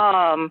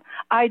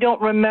 I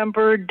don't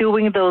remember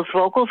doing those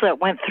vocals that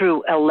went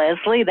through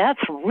Leslie. That's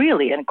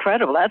really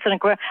incredible.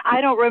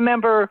 I don't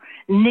remember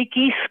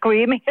Nikki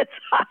screaming.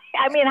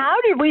 I mean, how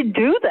did we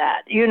do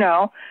that? You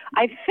know,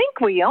 I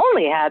think we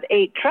only had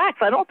 8 tracks.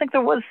 I don't think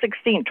there was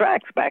 16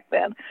 tracks back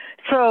then.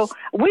 So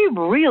we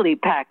really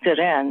packed it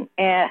in,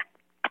 and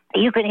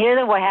you can hear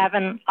that we're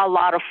having a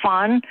lot of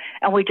fun,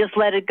 and we just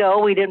let it go.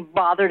 We didn't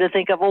bother to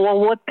think of,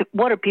 well,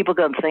 what are people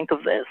going to think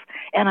of this?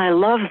 And I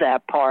love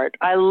that part.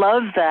 I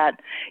love that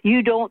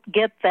you don't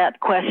get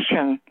that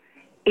question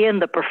in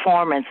the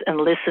performance and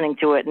listening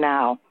to it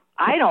now.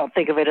 I don't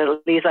think of it,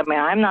 at least. I mean,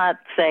 I'm not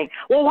saying,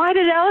 well, why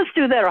did Alice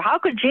do that? Or how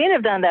could Gene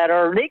have done that?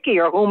 Or Nikki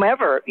or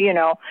whomever, you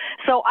know.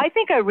 So I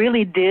think I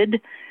really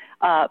did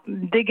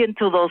dig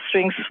into those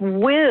strings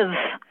with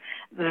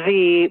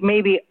the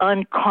maybe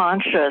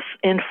unconscious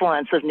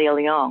influence of Neil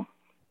Young,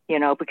 you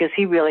know, because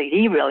he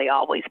really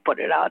always put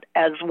it out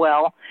as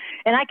well.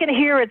 And I can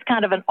hear it's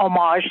kind of an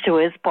homage to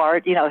his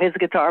part, you know, his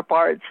guitar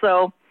part.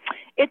 So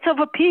it's of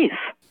a piece.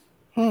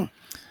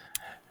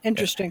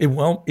 Interesting.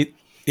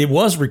 It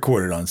was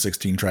recorded on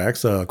 16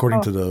 tracks,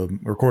 according to the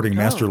recording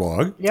master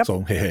log. Yep.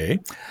 So, hey.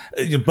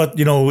 But,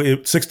 you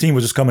know, 16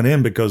 was just coming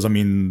in because, I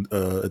mean,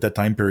 at that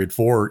time period,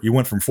 you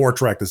went from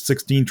 4-track to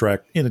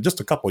 16-track in just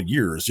a couple of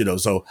years, you know.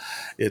 So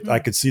I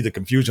could see the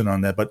confusion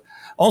on that. But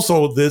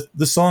also,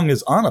 this song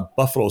is on a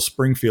Buffalo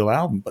Springfield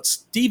album, but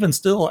Stephen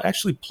Still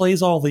actually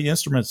plays all the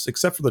instruments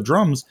except for the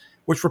drums,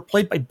 which were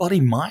played by Buddy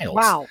Miles.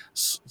 Wow.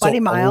 So Buddy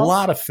Miles? A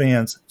lot of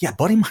fans. Yeah,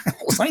 Buddy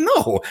Miles. I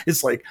know.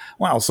 It's like,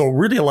 wow. So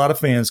really a lot of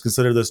fans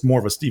consider this more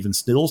of a Stephen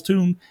Stills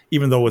tune,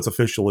 even though it's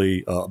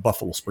officially a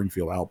Buffalo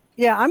Springfield album.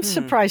 Yeah, I'm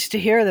surprised to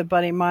hear that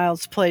Buddy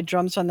Miles played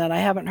drums on that. I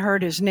haven't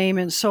heard his name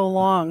in so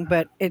long,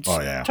 but it's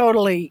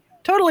totally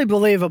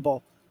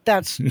believable.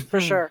 That's for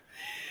sure.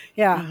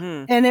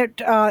 Yeah. And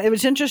it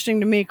was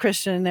interesting to me,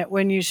 Kristen, that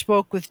when you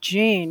spoke with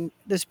Jean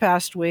this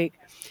past week,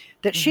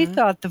 that she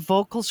thought the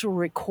vocals were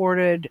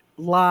recorded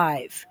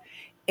live.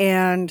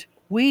 And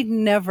we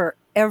never,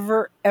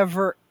 ever,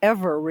 ever,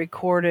 ever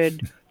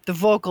recorded the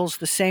vocals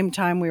the same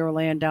time we were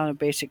laying down a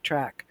basic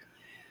track.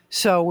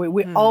 So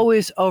we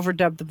always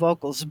overdubbed the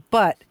vocals.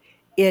 But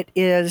it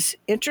is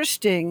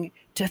interesting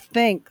to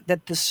think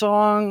that the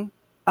song,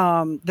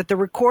 that the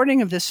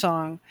recording of this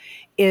song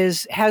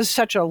has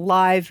such a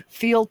live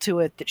feel to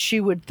it that she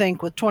would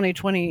think with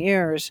 20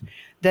 years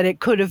that it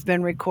could have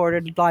been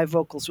recorded live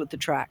vocals with the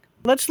track.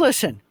 Let's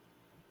listen.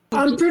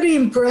 I'm pretty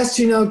impressed,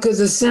 you know, because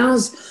it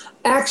sounds,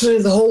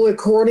 actually the whole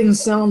recording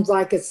sounds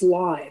like it's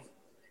live.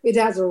 It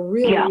has a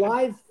real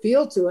live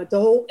feel to it.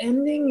 The whole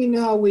ending, you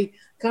know, how we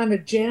kind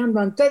of jammed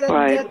on,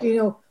 you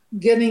know,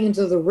 getting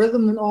into the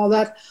rhythm and all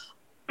that.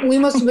 We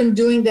must have been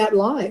doing that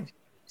live.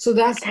 So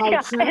that's how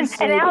it sounds.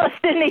 And Alice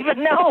didn't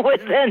even know it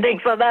was ending.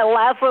 So that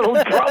last little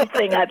drum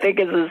thing, I think,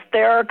 is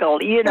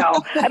hysterical, you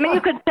know. I mean,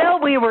 you could tell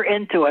we were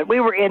into it.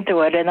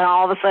 And then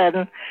all of a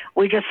sudden,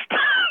 we just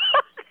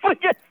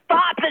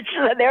stopped,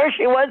 and there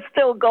she was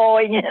still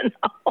going, you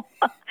know.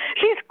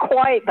 She's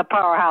quite the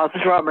powerhouse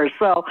drummer,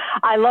 so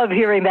I love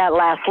hearing that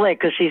last lick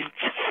because she's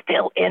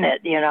still in it,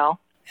 you know.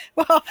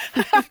 Well,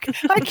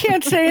 I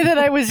can't say that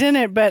I was in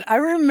it, but I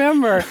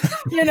remember,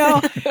 you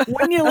know,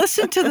 when you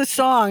listen to the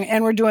song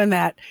and we're doing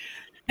that,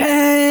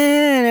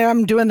 and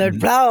I'm doing the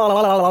blah,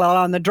 blah, blah,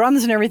 blah, on the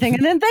drums and everything,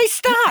 and then they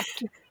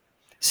stopped.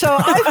 So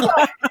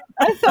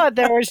I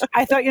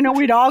thought, you know,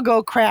 we'd all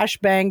go crash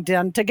bang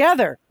done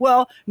together.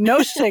 Well,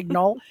 no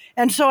signal.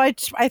 And so I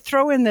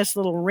throw in this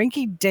little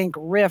rinky dink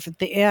riff at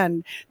the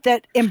end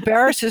that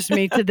embarrasses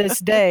me to this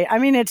day. I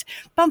mean, it's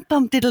bum,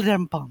 bum, diddle,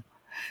 dum, bum.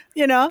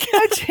 You know,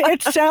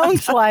 it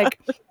sounds like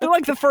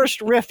the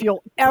first riff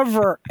you'll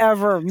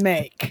ever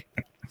make.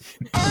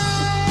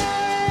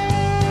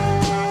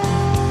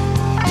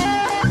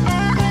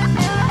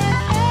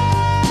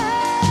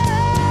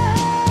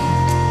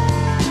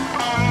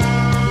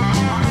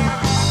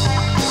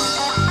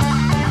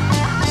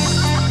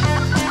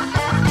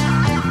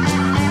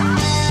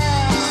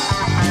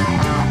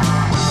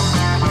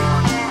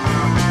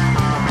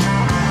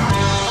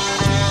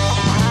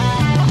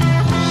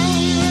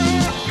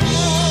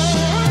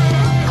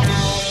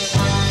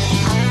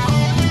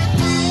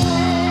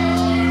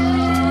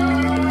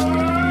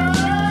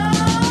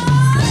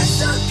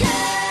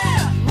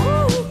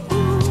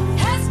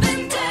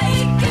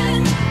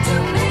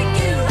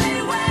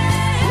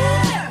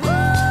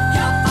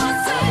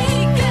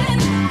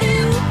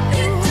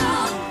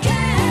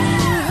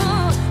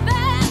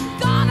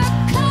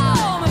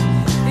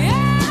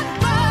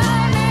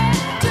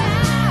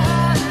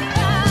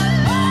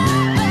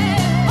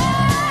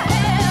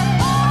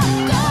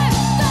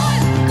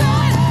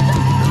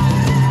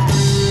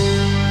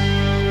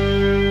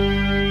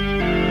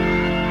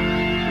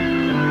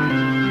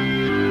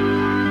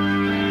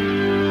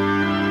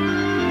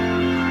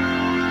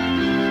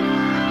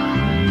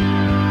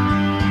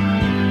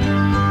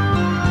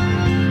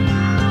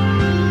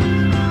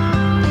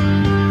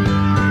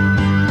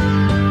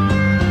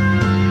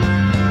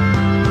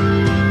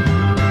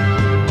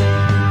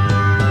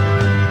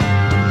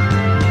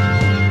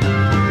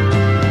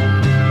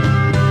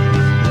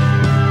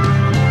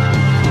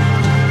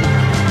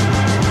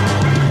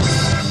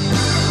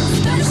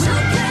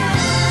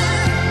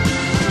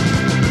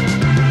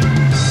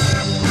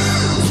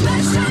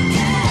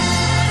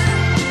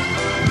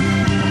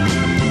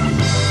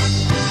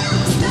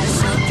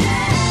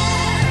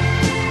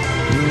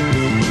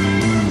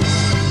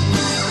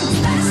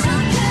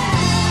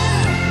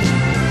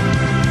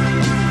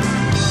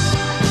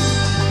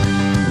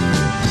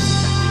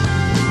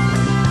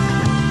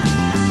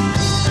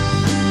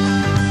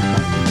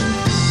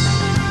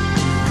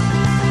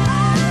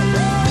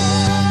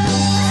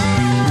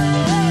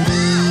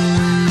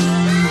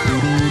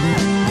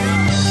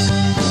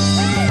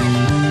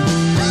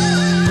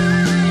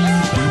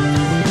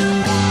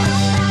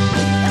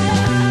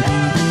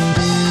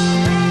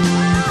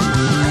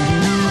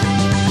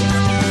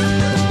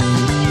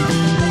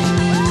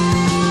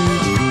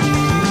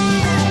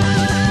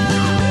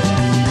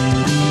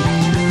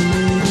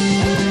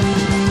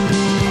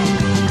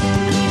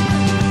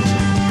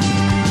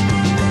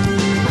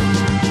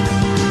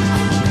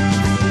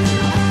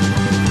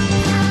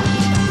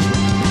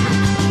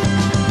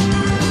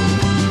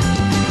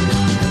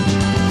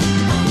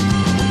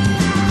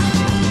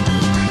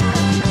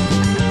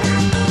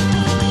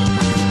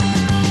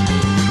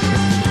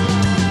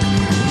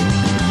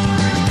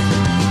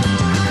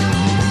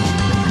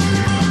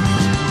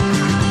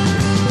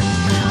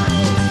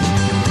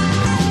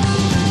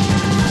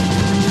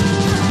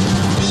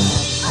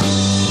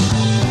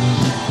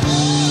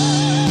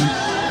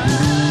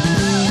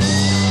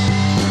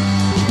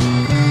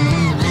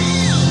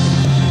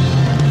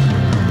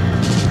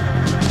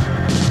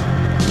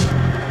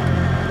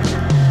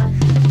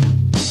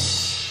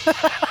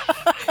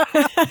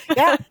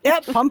 Yeah,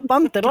 pump,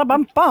 bump, diddle,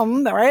 bump,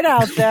 bum, right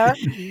out there.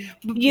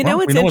 You know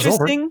Well, what's we know it's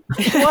over.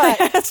 interesting? What?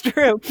 That's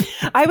true.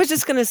 I was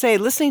just going to say,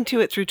 listening to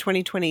it through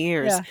 20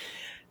 years, Yeah.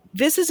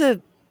 this is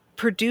a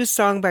produced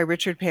song by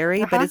Richard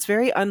Perry, but it's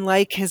very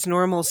unlike his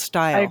normal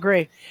style. I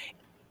agree.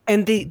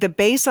 And the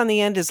bass on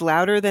the end is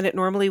louder than it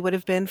normally would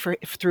have been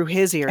through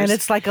his ears. And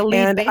it's like a lead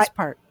And bass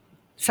part.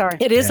 Sorry.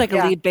 It is like a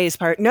Yeah. lead bass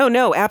part.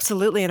 No,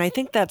 absolutely. And I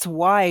think that's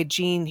why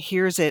Gene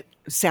hears it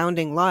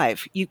sounding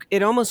live.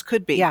 It almost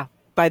could be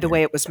by the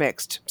way it was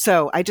mixed.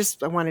 So I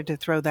wanted to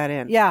throw that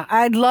in. Yeah,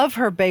 I love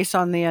her bass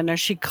on the end. As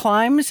she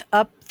climbs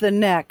up the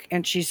neck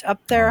and she's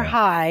up there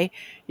high,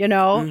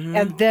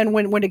 and then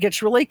when it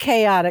gets really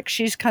chaotic,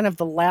 she's kind of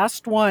the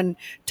last one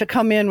to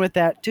come in with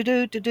that do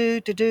do do do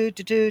do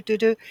do do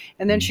do,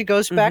 and then she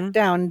goes back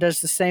down and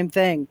does the same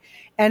thing.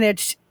 And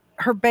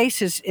her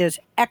bass is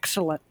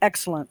excellent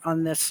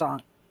on this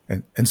song.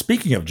 And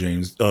speaking of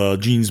Gene's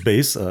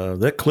bass,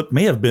 that clip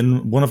may have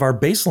been one of our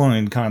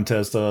baseline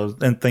contests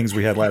and things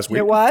we had last week.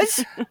 It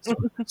was?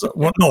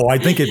 Well, no, I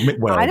think it.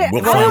 Well,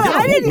 we'll find out.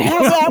 I didn't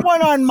have that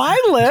one on my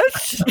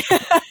list.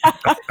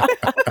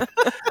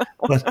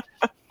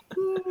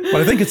 But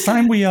I think it's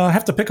time we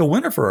have to pick a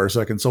winner for our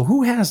second. So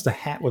who has the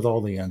hat with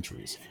all the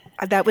entries?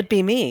 That would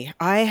be me.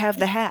 I have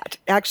the hat.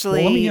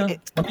 Actually, Well,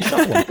 let me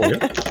shuffle them for you.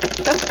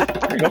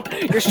 There you go.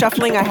 You're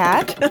shuffling a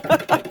hat?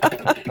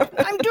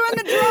 I'm doing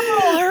the drum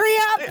roll. Hurry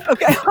up.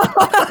 Okay.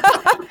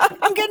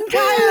 I'm getting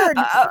tired.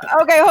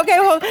 Okay. Hold.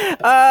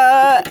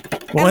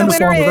 We'll And end the the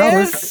song winner without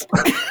her. is.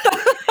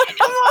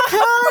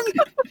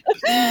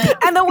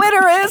 And the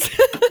winner is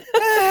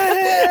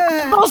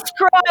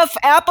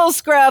Apple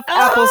Scruff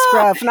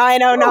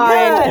 909.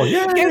 Oh,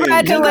 yay.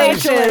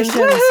 Congratulations.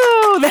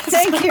 Woohoo!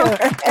 Thank you.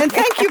 And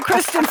thank you,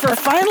 Kristen, for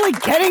finally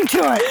getting to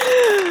it.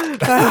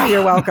 Oh,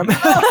 you're welcome.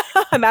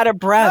 I'm out of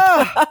breath.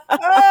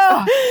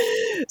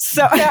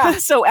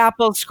 So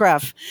Apple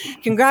Scruff,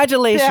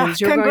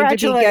 congratulations! Yeah, You're going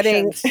to be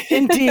getting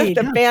indeed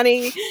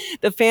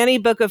the Fanny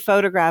Book of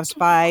Photographs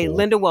by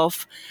Linda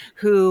Wolf,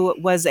 who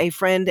was a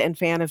friend and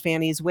fan of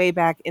Fanny's way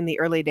back in the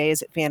early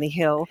days at Fanny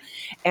Hill.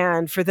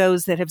 And for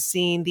those that have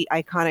seen the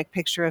iconic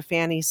picture of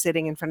Fanny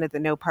sitting in front of the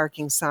no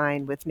parking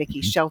sign with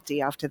Nikki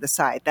Shelty off to the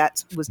side,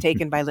 that was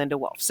taken by Linda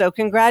Wolf. So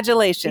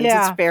congratulations!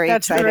 Yeah, it's very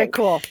that's exciting. very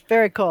cool.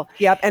 Very cool.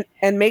 Yep,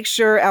 and make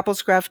sure, Apple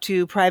Scruff,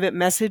 to private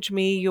message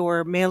me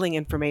your mailing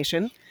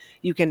information.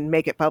 You can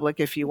make it public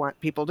if you want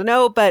people to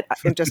know, but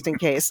just in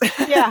case,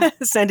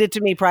 send it to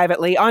me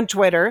privately on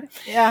Twitter.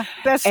 Yeah,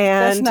 let's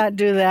not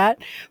do that.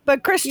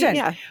 But Kristen,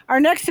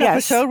 our next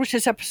episode, which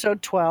is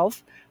episode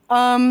 12,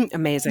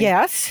 amazing.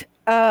 Yes,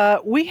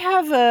 we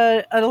have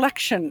an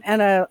election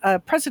and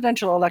a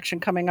presidential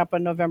election coming up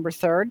on November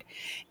 3rd.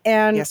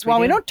 And while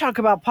we don't talk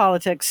about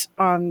politics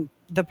on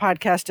the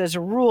podcast as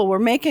a rule, we're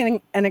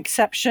making an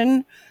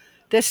exception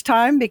this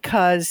time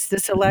because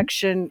this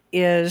election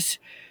is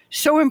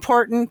so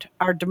important.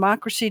 Our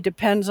democracy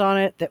depends on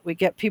it, that we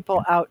get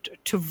people out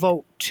to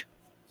vote.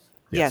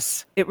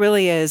 Yes, it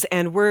really is.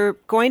 And we're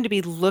going to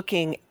be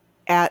looking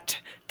at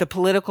the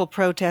political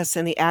protests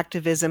and the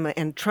activism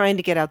and trying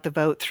to get out the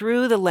vote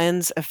through the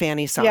lens of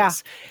Fanny songs. Yeah.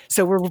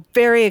 So we're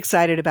very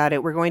excited about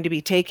it. We're going to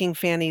be taking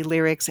Fanny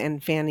lyrics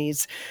and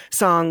Fanny's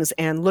songs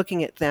and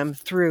looking at them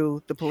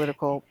through the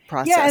political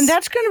process. Yeah, and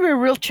that's going to be a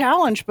real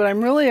challenge, but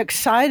I'm really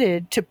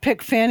excited to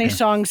pick Fanny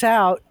songs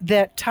out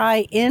that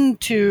tie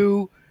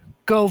into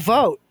Go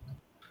Vote.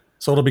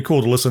 So it'll be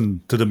cool to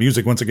listen to the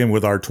music once again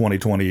with our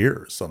 2020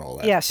 years and all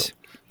that. Yes. So,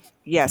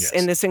 Yes,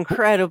 in this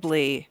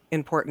incredibly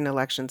important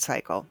election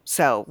cycle.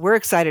 So we're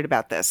excited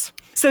about this.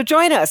 So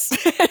join us.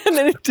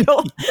 And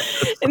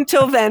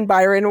until then,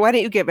 Byron, why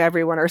don't you give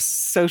everyone our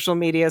social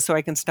media so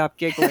I can stop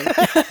giggling?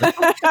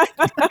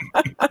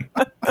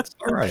 that's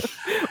all right.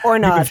 Or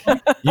not.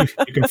 You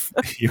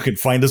can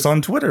find us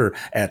on Twitter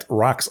at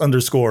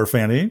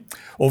rocks_Fanny,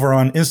 over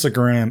on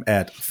Instagram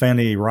at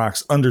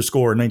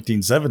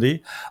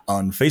FannyRocks_1970,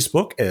 on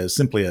Facebook as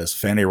simply as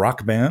Fanny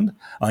Rock Band,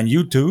 on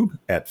YouTube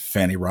at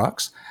Fanny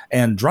Rocks,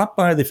 and drop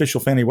by the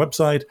official Fanny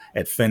website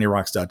at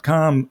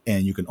FannyRocks.com.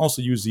 And you can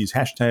also use these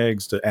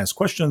hashtags to ask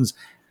questions.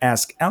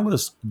 Ask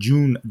Alice,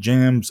 June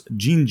Jams,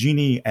 Jean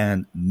Genie,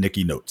 and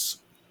Nikki Notes.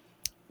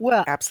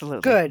 Well,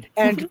 absolutely. Good.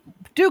 And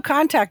do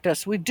contact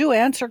us. We do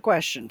answer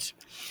questions.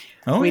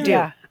 Oh, we do.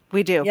 Yeah.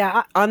 We do.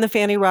 Yeah. On the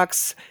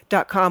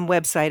FannyRocks.com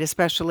website,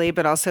 especially,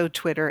 but also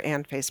Twitter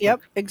and Facebook.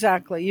 Yep,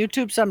 exactly.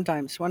 YouTube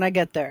sometimes when I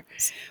get there.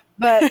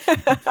 But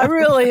I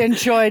really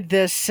enjoyed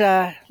this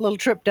little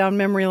trip down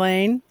memory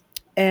lane.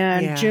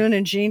 And June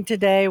and Jean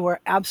today were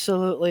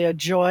absolutely a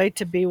joy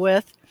to be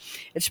with.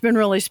 It's been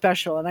really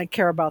special, and I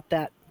care about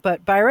that.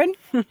 But Byron,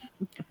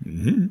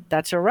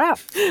 that's a wrap.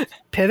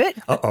 Pivot.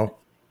 Uh-oh.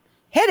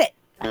 Hit it.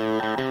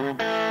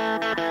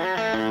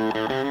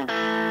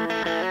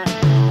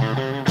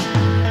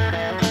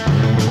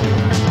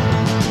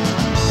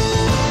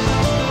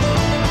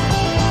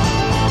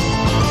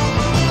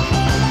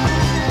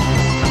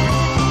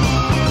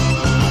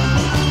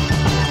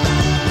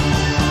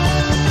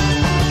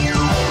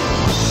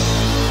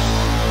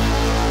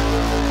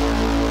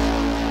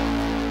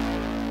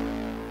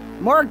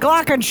 More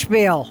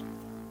glockenspiel.